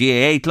these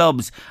GAA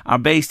clubs are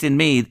based in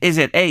Meath? Is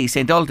it A,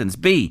 St Ultan's,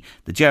 B,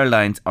 the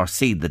Geraldines, or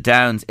C, the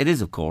Downs? It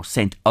is, of course,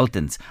 St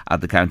Ultan's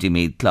at the County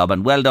Meath Club.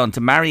 And well done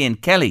to Marion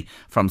Kelly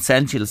from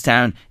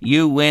Senchalstown.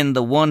 You win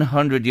the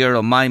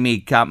 €100 My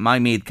Meath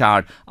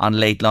card on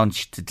Late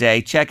Lunch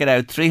today. Check it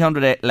out,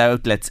 300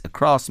 outlets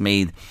across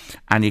Meath,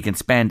 and you can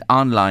spend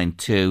online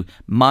to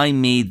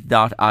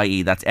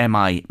mymeath.ie. That's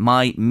mymeath.ie.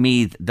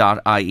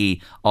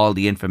 All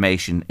the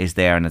information is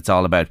there, and it's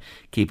all about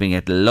keeping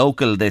it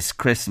local this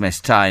Christmas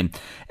time.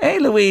 Hey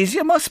Louise,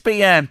 you must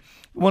be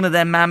one of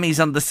them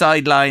mammies on the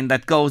sideline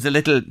that goes a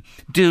little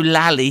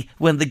doolally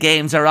when the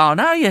games are on,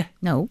 are you?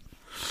 No.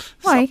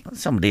 Why?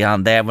 Somebody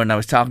on there when I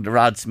was talking to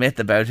Rod Smith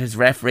about his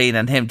refereeing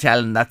and him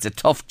telling that's a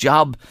tough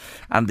job,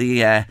 and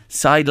the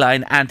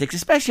sideline antics,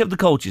 especially of the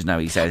coaches now,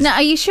 he says. Now,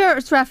 are you sure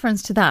it's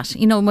reference to that?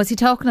 You know, was he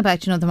talking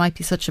about, there might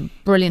be such a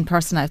brilliant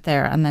person out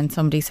there, and then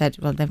somebody said,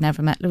 well, they've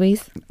never met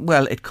Louise?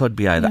 Well, it could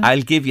be either.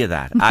 I'll give you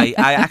that. I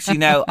actually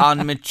now,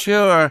 on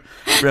mature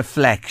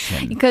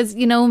reflection. Because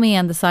you know me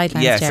on the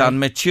sidelines, Yes, Jerry. on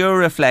mature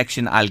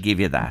reflection, I'll give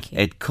you that.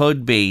 It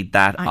could be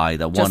that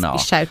either, just one be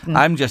off. shouting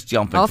I'm just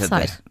jumping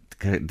offside. to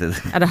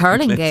the At a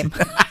hurling game.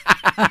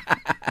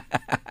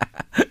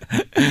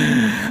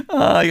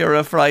 Oh, you're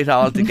a fright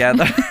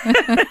altogether.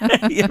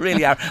 You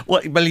really are.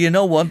 Well, you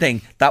know one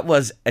thing, that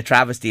was a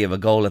travesty of a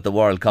goal at the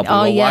World Cup. We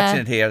Oh, were yeah.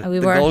 watching it here. We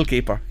the were.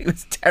 goalkeeper, he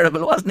was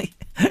terrible, wasn't he?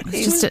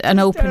 It's just an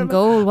open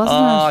goal, wasn't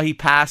Oh, it? he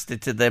passed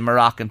it to the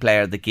Moroccan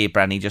player, the keeper,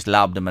 and he just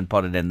lobbed him and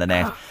put it in the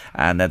net.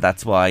 And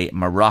that's why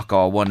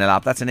Morocco 1-0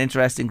 up. That's an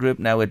interesting group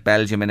now with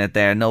Belgium in it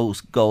there. No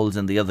goals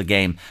in the other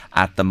game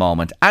at the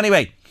moment.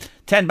 Anyway,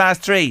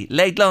 3:10,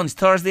 Late Lunch,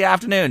 Thursday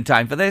afternoon.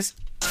 Time for this.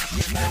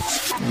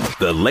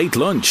 The Late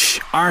Lunch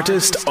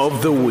Artist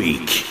of the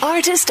Week.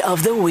 Artist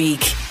of the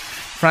Week.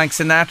 Frank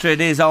Sinatra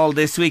it is all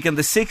this week, and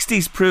the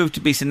 60s proved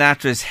to be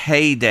Sinatra's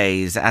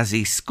heydays as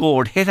he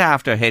scored hit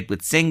after hit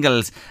with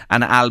singles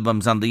and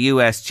albums on the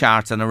US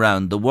charts and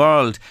around the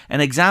world.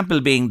 An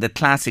example being the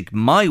classic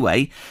My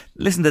Way,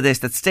 listen to this,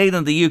 that stayed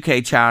on the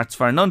UK charts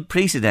for an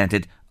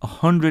unprecedented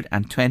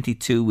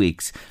 122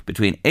 weeks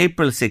between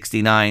April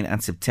 69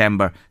 and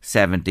September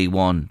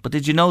 71. But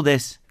did you know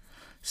this?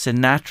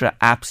 Sinatra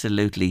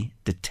absolutely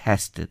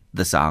detested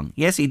the song.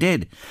 Yes, he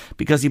did,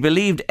 because he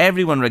believed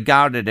everyone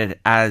regarded it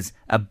as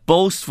a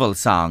boastful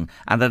song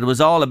and that it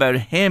was all about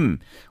him,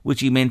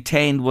 which he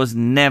maintained was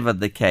never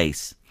the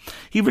case.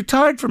 He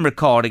retired from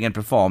recording and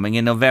performing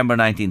in November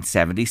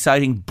 1970,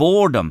 citing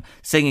boredom,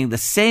 singing the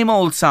same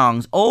old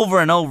songs over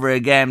and over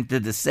again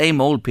to the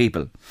same old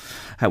people.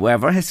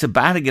 However, his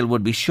sabbatical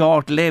would be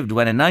short-lived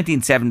when in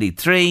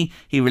 1973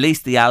 he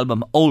released the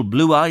album Old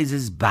Blue Eyes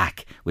Is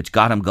Back, which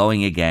got him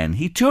going again.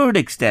 He toured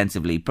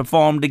extensively,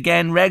 performed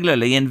again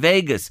regularly in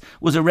Vegas,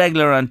 was a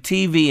regular on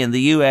TV in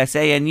the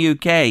USA and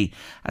UK,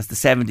 as the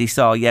 70s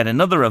saw yet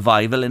another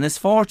revival in his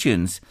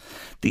fortunes.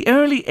 The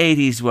early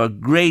 80s were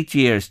great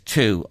years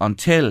too,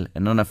 until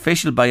an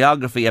unofficial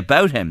biography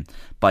about him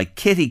by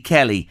Kitty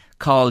Kelly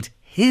called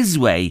His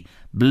Way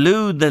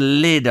blew the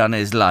lid on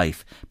his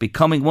life,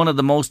 becoming one of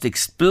the most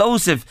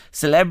explosive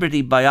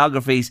celebrity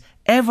biographies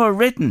ever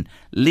written,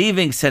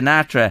 leaving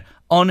Sinatra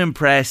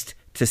unimpressed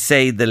to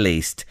say the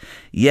least.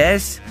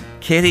 Yes,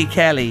 Kitty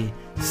Kelly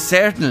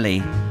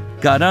certainly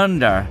got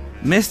under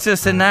Mr.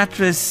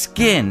 Sinatra's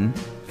skin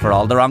for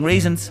all the wrong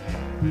reasons.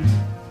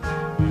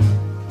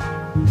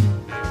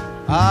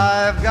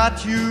 I've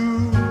got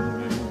you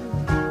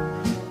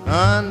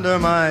under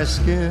my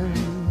skin.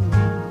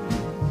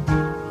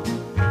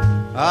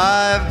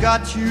 I've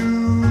got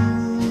you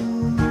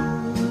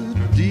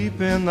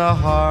deep in the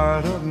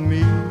heart of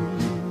me,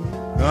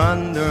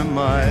 under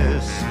my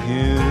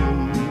skin.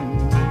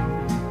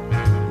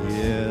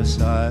 Yes,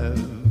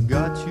 I've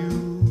got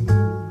you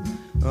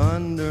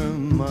under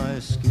my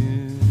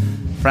skin.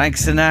 Frank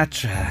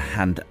Sinatra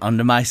and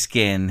Under My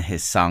Skin,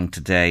 his song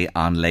today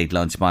on Late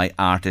Lunch, my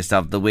Artist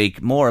of the Week.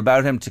 More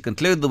about him to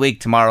conclude the week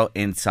tomorrow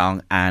in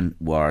Song and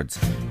Words.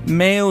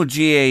 Mayo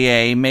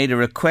GAA made a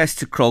request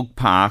to Croke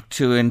Park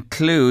to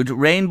include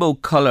rainbow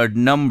coloured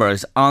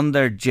numbers on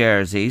their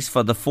jerseys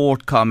for the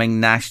forthcoming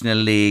National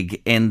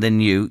League in the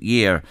new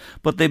year.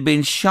 But they've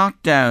been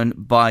shot down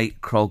by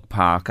Croke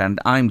Park, and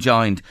I'm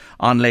joined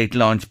on Late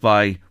Lunch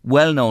by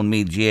well-known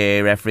Meath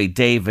GAA referee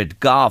David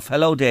Goff.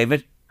 Hello,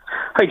 David.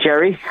 Hi,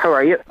 Jerry. How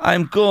are you?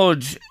 I'm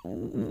good.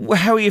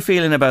 How are you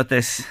feeling about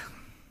this?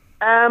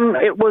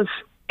 It was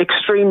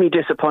extremely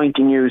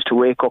disappointing news to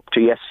wake up to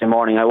yesterday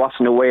morning. I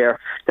wasn't aware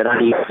that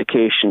any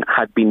application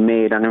had been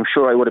made, and I'm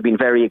sure I would have been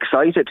very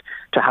excited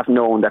to have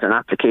known that an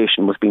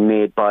application was being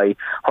made by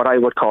what I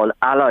would call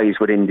allies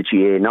within the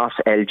GAA, not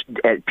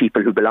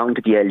people who belong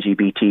to the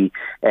LGBT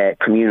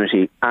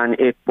community. And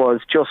it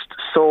was just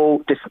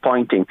so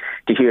disappointing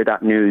to hear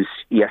that news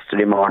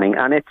yesterday morning,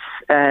 and it's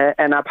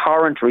an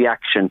abhorrent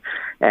reaction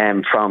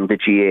from the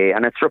GAA,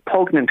 and it's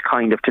repugnant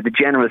kind of to the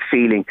general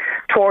feeling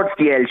towards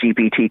the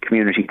LGBT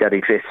community that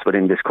exists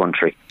within this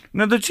country.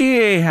 Now, the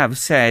GAA have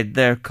said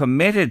they're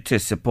committed to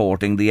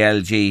supporting the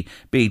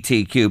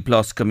LGBTQ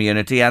plus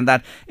community, and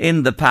that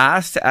in the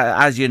past,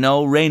 as you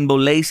know, rainbow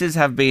laces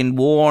have been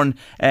worn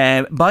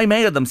by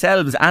Mayo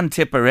themselves and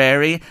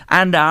Tipperary,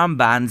 and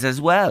armbands as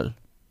well.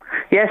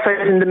 Yes, I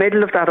was in the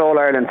middle of that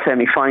All-Ireland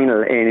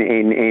semi-final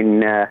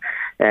in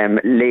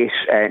late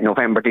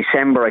November,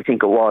 December, I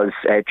think it was,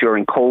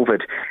 during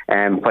COVID,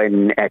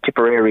 when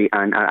Tipperary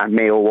and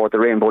Mayo wore the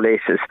rainbow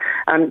laces.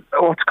 And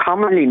what's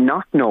commonly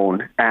not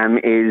known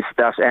is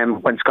that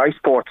when Sky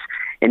Sports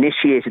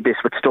initiated this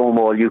with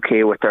Stonewall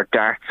UK with their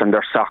darts and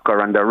their soccer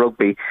and their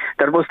rugby,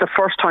 that it was the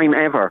first time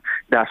ever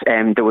that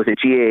there was a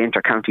GAA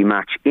inter-county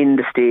match in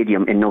the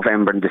stadium in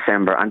November and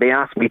December, and they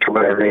asked me to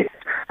wear a lace,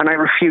 and I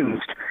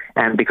refused.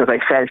 Because I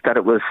felt that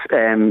it was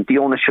the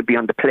onus should be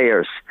on the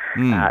players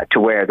to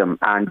wear them,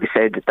 and they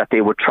said that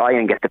they would try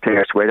and get the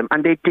players to wear them,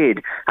 and they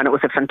did, and it was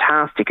a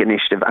fantastic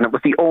initiative, and it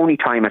was the only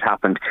time it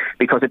happened,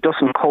 because it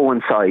doesn't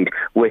coincide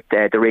with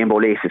the Rainbow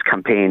Laces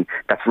campaign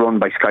that's run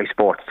by Sky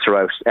Sports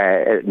throughout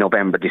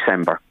November,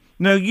 December.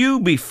 Now, you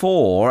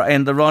before,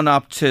 in the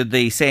run-up to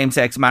the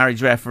same-sex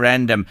marriage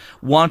referendum,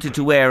 wanted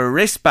to wear a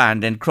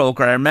wristband in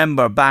Croker. I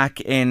remember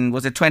back in,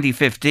 was it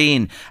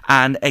 2015?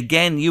 And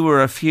again, you were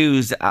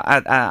refused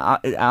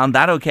on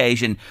that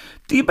occasion.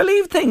 Do you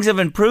believe things have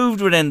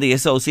improved within the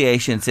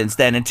association since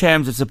then in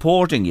terms of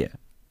supporting you?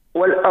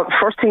 Well,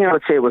 first thing I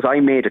would say was I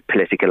made it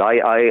political.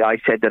 I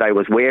said that I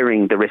was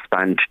wearing the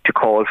wristband to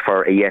call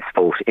for a yes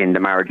vote in the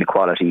marriage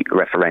equality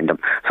referendum.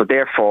 So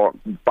therefore,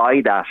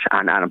 by that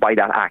and by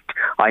that act,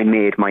 I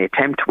made my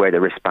attempt to wear the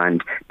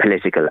wristband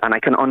political. And I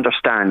can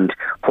understand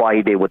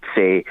why they would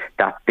say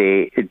that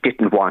they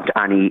didn't want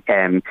any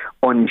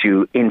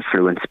undue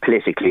influence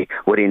politically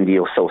within the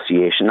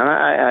association. And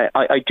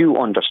I do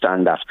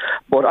understand that.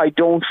 But I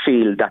don't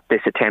feel that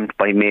this attempt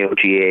by Mayo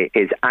GAA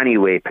is any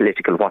way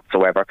political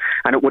whatsoever.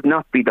 And it would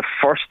not be the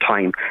first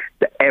time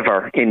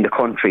ever in the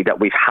country that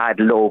we've had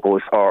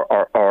logos or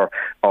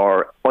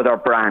other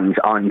brands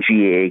on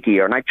GAA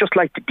gear. And I'd just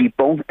like to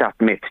debunk that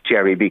myth,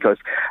 Jerry, because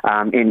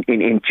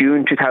in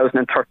June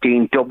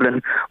 2013,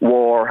 Dublin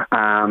wore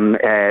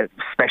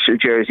special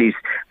jerseys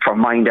for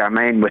Mind Our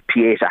Men with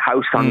Pieta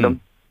House on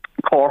them.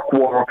 Cork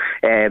wore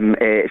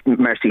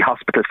Mercy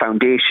Hospital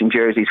Foundation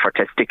jerseys for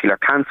testicular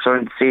cancer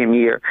in the same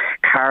year.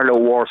 Carlow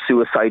wore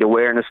suicide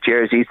awareness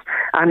jerseys,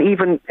 and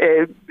even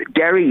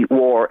Derry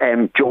wore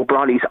Joe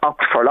Brolly's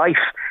Opt for Life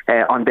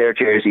on their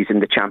jerseys in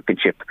the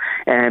championship.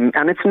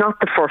 And it's not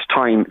the first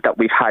time that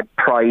we've had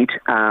pride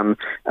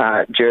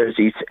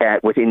jerseys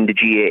within the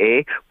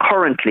GAA.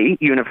 Currently,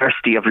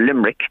 University of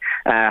Limerick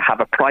have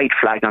a pride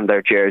flag on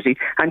their jersey,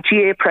 and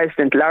GAA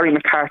President Larry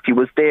McCarthy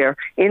was there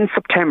in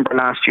September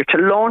last year to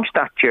launch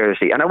that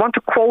jersey. And I want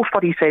to quote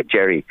what he said,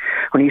 Jerry,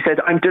 when he said,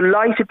 "I'm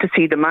delighted to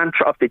see the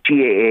mantra of the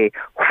GAA,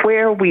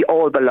 where we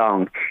all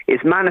belong, is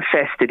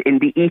manifested in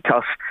the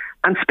ethos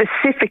and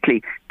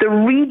specifically the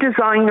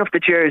redesign of the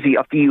jersey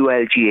of the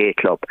ULGA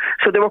club."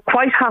 So they were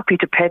quite happy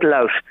to peddle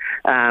out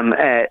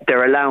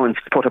their allowance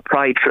to put a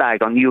pride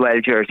flag on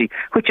UL jersey,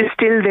 which is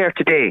still there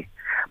today.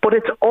 But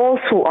it's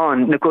also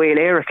on na Gael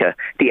Éireachta,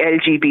 the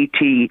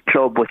LGBT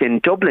club within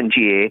Dublin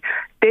GA.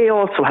 They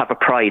also have a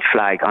pride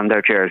flag on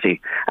their jersey,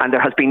 and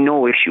there has been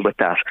no issue with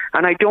that.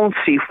 And I don't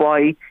see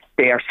why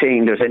they are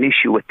saying there's an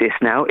issue with this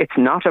now. It's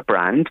not a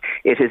brand.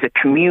 It is a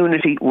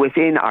community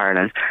within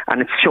Ireland,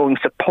 and it's showing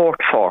support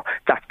for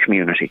that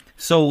community.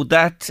 So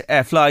that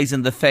flies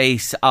in the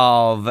face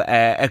of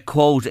a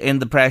quote in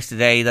the press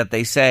today that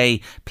they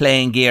say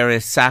playing gear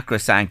is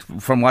sacrosanct.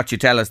 From what you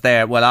tell us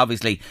there, well,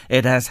 obviously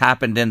it has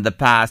happened in the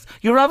past.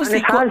 You're obviously...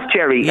 And it has,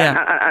 Jerry. Yeah.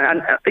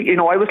 And you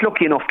know, I was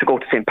lucky enough to go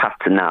to St.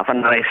 Pat's in Navan,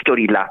 and I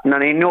studied Latin,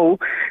 and I know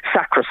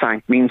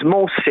sacrosanct means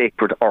most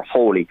sacred or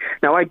holy.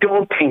 Now, I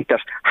don't think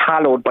that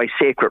hallowed by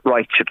sacred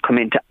right should come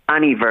into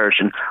any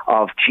version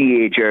of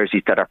GA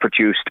jerseys that are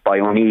produced by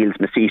O'Neill's,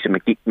 Macita,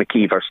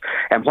 McKeever's.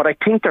 And what I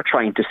think they're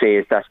trying to say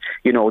is that,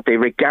 you know, they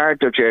regard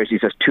their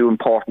jerseys as too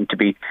important to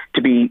be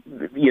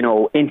you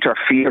know,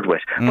 interfered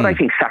with. But I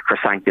think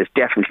sacrosanct is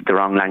definitely the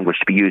wrong language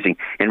to be using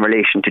in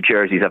relation to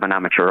jerseys of an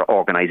amateur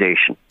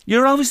organisation.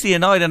 You're obviously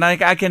annoyed, and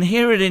I can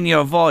hear it in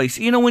your voice.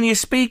 You know, when you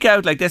speak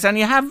out like this, and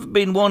you have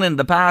been one in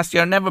the past,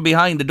 you're never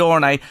behind the door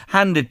and I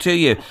hand it to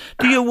you.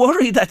 Do you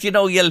worry that, you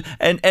know, you'll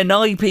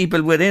annoy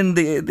people within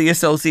the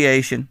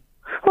association?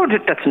 Well,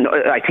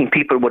 I think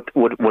people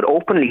would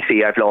openly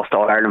say I've lost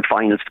All Ireland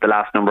finals for the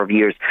last number of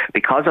years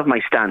because of my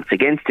stance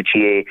against the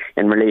GA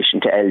in relation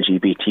to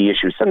LGBT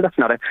issues, and that's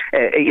not a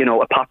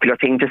popular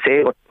thing to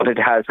say, but it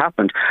has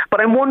happened. But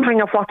I'm wondering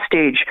at what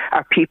stage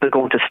are people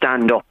going to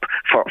stand up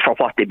for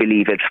what they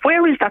believe in?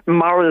 Where is that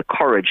moral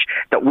courage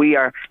that we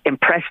are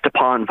impressed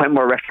upon when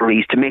we're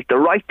referees to make the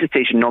right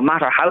decision, no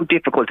matter how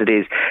difficult it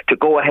is, to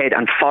go ahead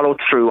and follow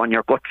through on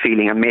your gut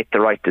feeling and make the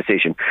right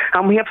decision?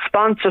 And we have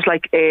sponsors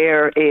like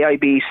AIR,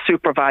 AIB,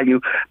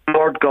 SuperValu,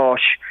 Bord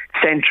Gáis,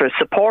 Centra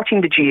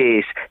supporting the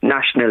GA's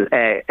national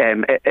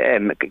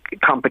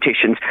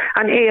competitions,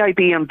 and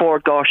AIB and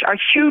Bord Gáis are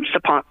huge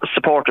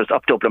supporters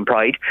of Dublin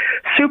Pride.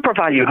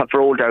 SuperValu have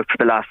rolled out for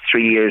the last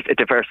 3 years a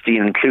diversity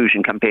and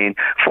inclusion campaign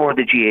for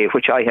the GA,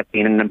 which I have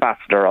been an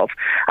ambassador of.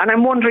 And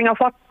I'm wondering at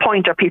what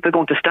point are people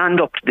going to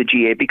stand up to the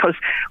GA, because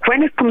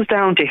when it comes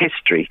down to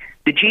history,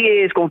 the GA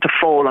is going to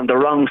fall on the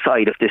wrong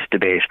side of this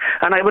debate.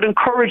 And I would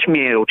encourage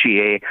Mayo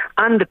GA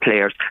and the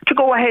players to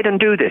go ahead and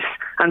do this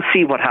and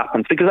see what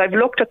happens. Because I've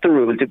looked at the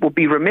rules. It would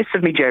be remiss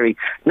of me, Jerry,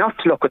 not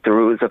to look at the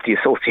rules of the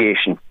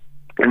association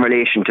in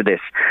relation to this.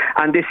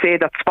 And they say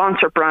that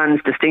sponsor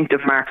brands,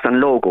 distinctive marks and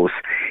logos,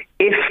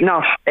 if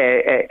not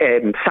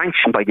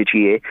sanctioned by the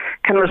GA,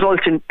 can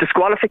result in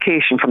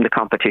disqualification from the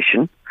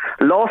competition,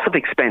 loss of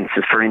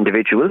expenses for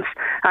individuals,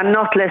 and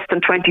not less than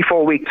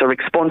 24 weeks or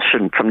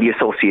expulsion from the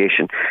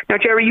association. Now,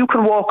 Jerry, you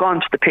can walk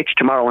onto the pitch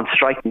tomorrow and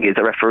strike me as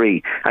a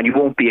referee, and you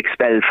won't be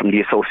expelled from the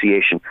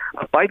association.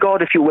 But by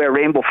God, if you wear a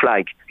rainbow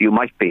flag, you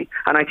might be.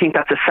 And I think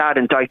that's a sad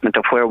indictment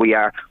of where we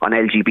are on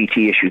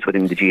LGBT issues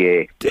within the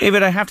GA.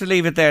 David, I have to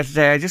leave it there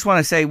today. I just want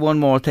to say one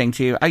more thing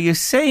to you. Are you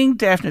saying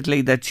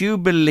definitely that you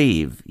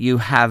believe you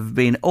have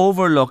been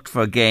overlooked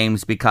for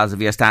games because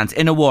of your stance?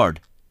 In a word.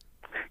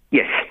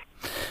 Yes.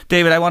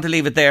 David, I want to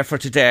leave it there for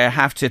today. I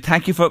have to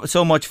thank you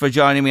so much for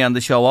joining me on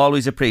the show.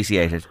 Always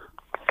appreciated.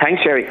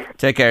 Thanks, Jerry.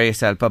 Take care of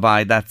yourself.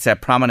 Bye-bye. That's a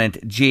prominent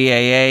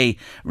GAA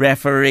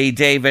referee,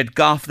 David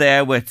Goff,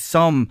 there with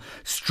some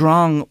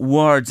strong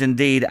words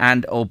indeed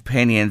and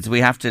opinions. We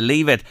have to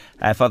leave it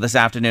for this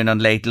afternoon on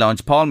Late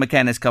Lunch. Paul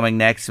McKenna is coming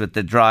next with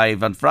The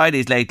Drive. On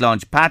Friday's Late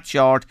Lunch, Pat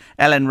Short,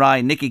 Ellen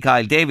Ryan, Nicky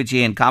Kyle, David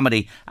G in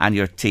comedy and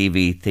your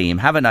TV theme.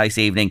 Have a nice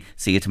evening.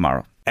 See you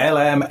tomorrow.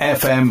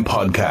 LMFM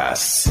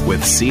Podcasts.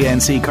 With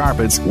CNC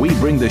Carpets, we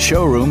bring the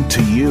showroom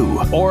to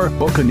you. Or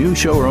book a new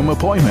showroom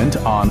appointment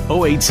on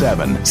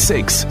 087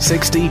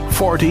 660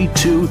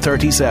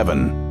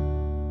 4237.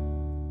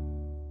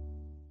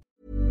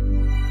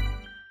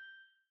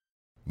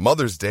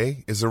 Mother's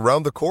Day is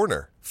around the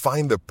corner.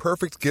 Find the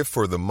perfect gift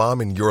for the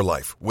mom in your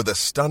life with a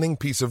stunning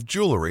piece of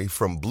jewelry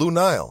from Blue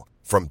Nile.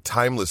 From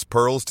timeless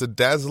pearls to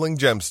dazzling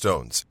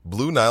gemstones,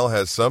 Blue Nile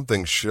has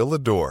something she'll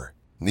adore.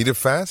 Need it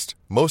fast?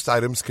 Most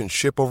items can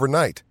ship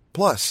overnight.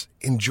 Plus,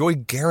 enjoy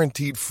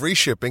guaranteed free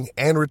shipping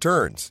and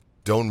returns.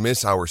 Don't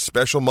miss our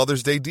special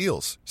Mother's Day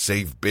deals.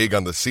 Save big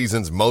on the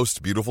season's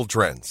most beautiful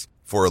trends.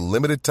 For a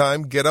limited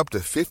time, get up to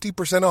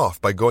 50% off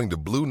by going to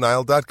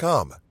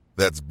BlueNile.com.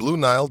 That's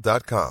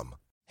BlueNile.com.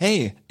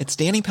 Hey, it's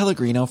Danny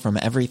Pellegrino from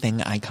Everything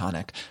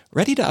Iconic.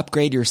 Ready to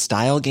upgrade your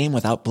style game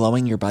without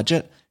blowing your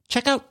budget?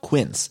 Check out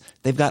Quince.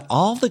 They've got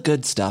all the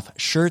good stuff,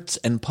 shirts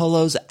and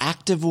polos,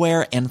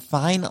 activewear, and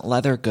fine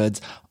leather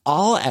goods,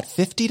 all at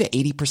 50 to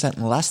 80%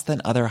 less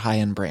than other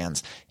high-end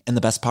brands. And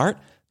the best part?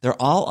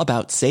 They're all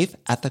about safe,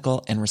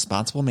 ethical, and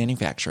responsible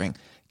manufacturing.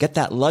 Get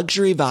that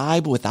luxury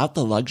vibe without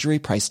the luxury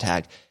price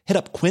tag. Hit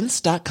up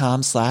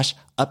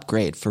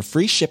quince.com/upgrade for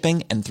free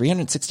shipping and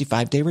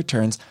 365-day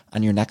returns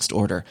on your next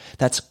order.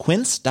 That's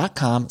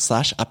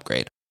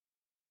quince.com/upgrade.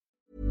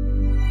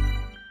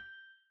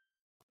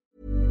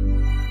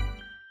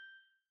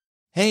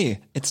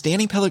 Hey, it's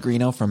Danny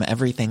Pellegrino from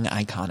Everything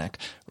Iconic.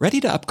 Ready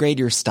to upgrade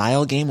your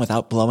style game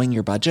without blowing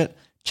your budget?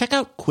 Check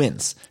out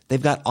Quince. They've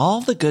got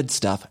all the good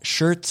stuff,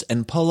 shirts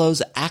and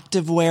polos,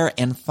 activewear,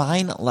 and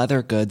fine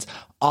leather goods,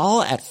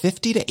 all at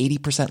 50 to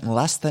 80%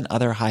 less than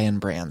other high-end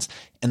brands.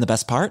 And the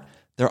best part?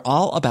 They're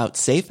all about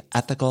safe,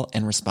 ethical,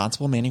 and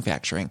responsible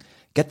manufacturing.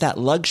 Get that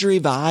luxury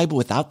vibe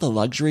without the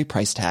luxury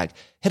price tag.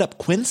 Hit up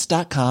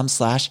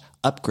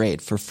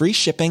quince.com/upgrade for free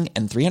shipping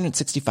and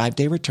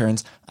 365-day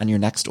returns on your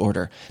next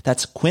order.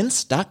 That's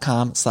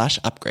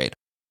quince.com/upgrade.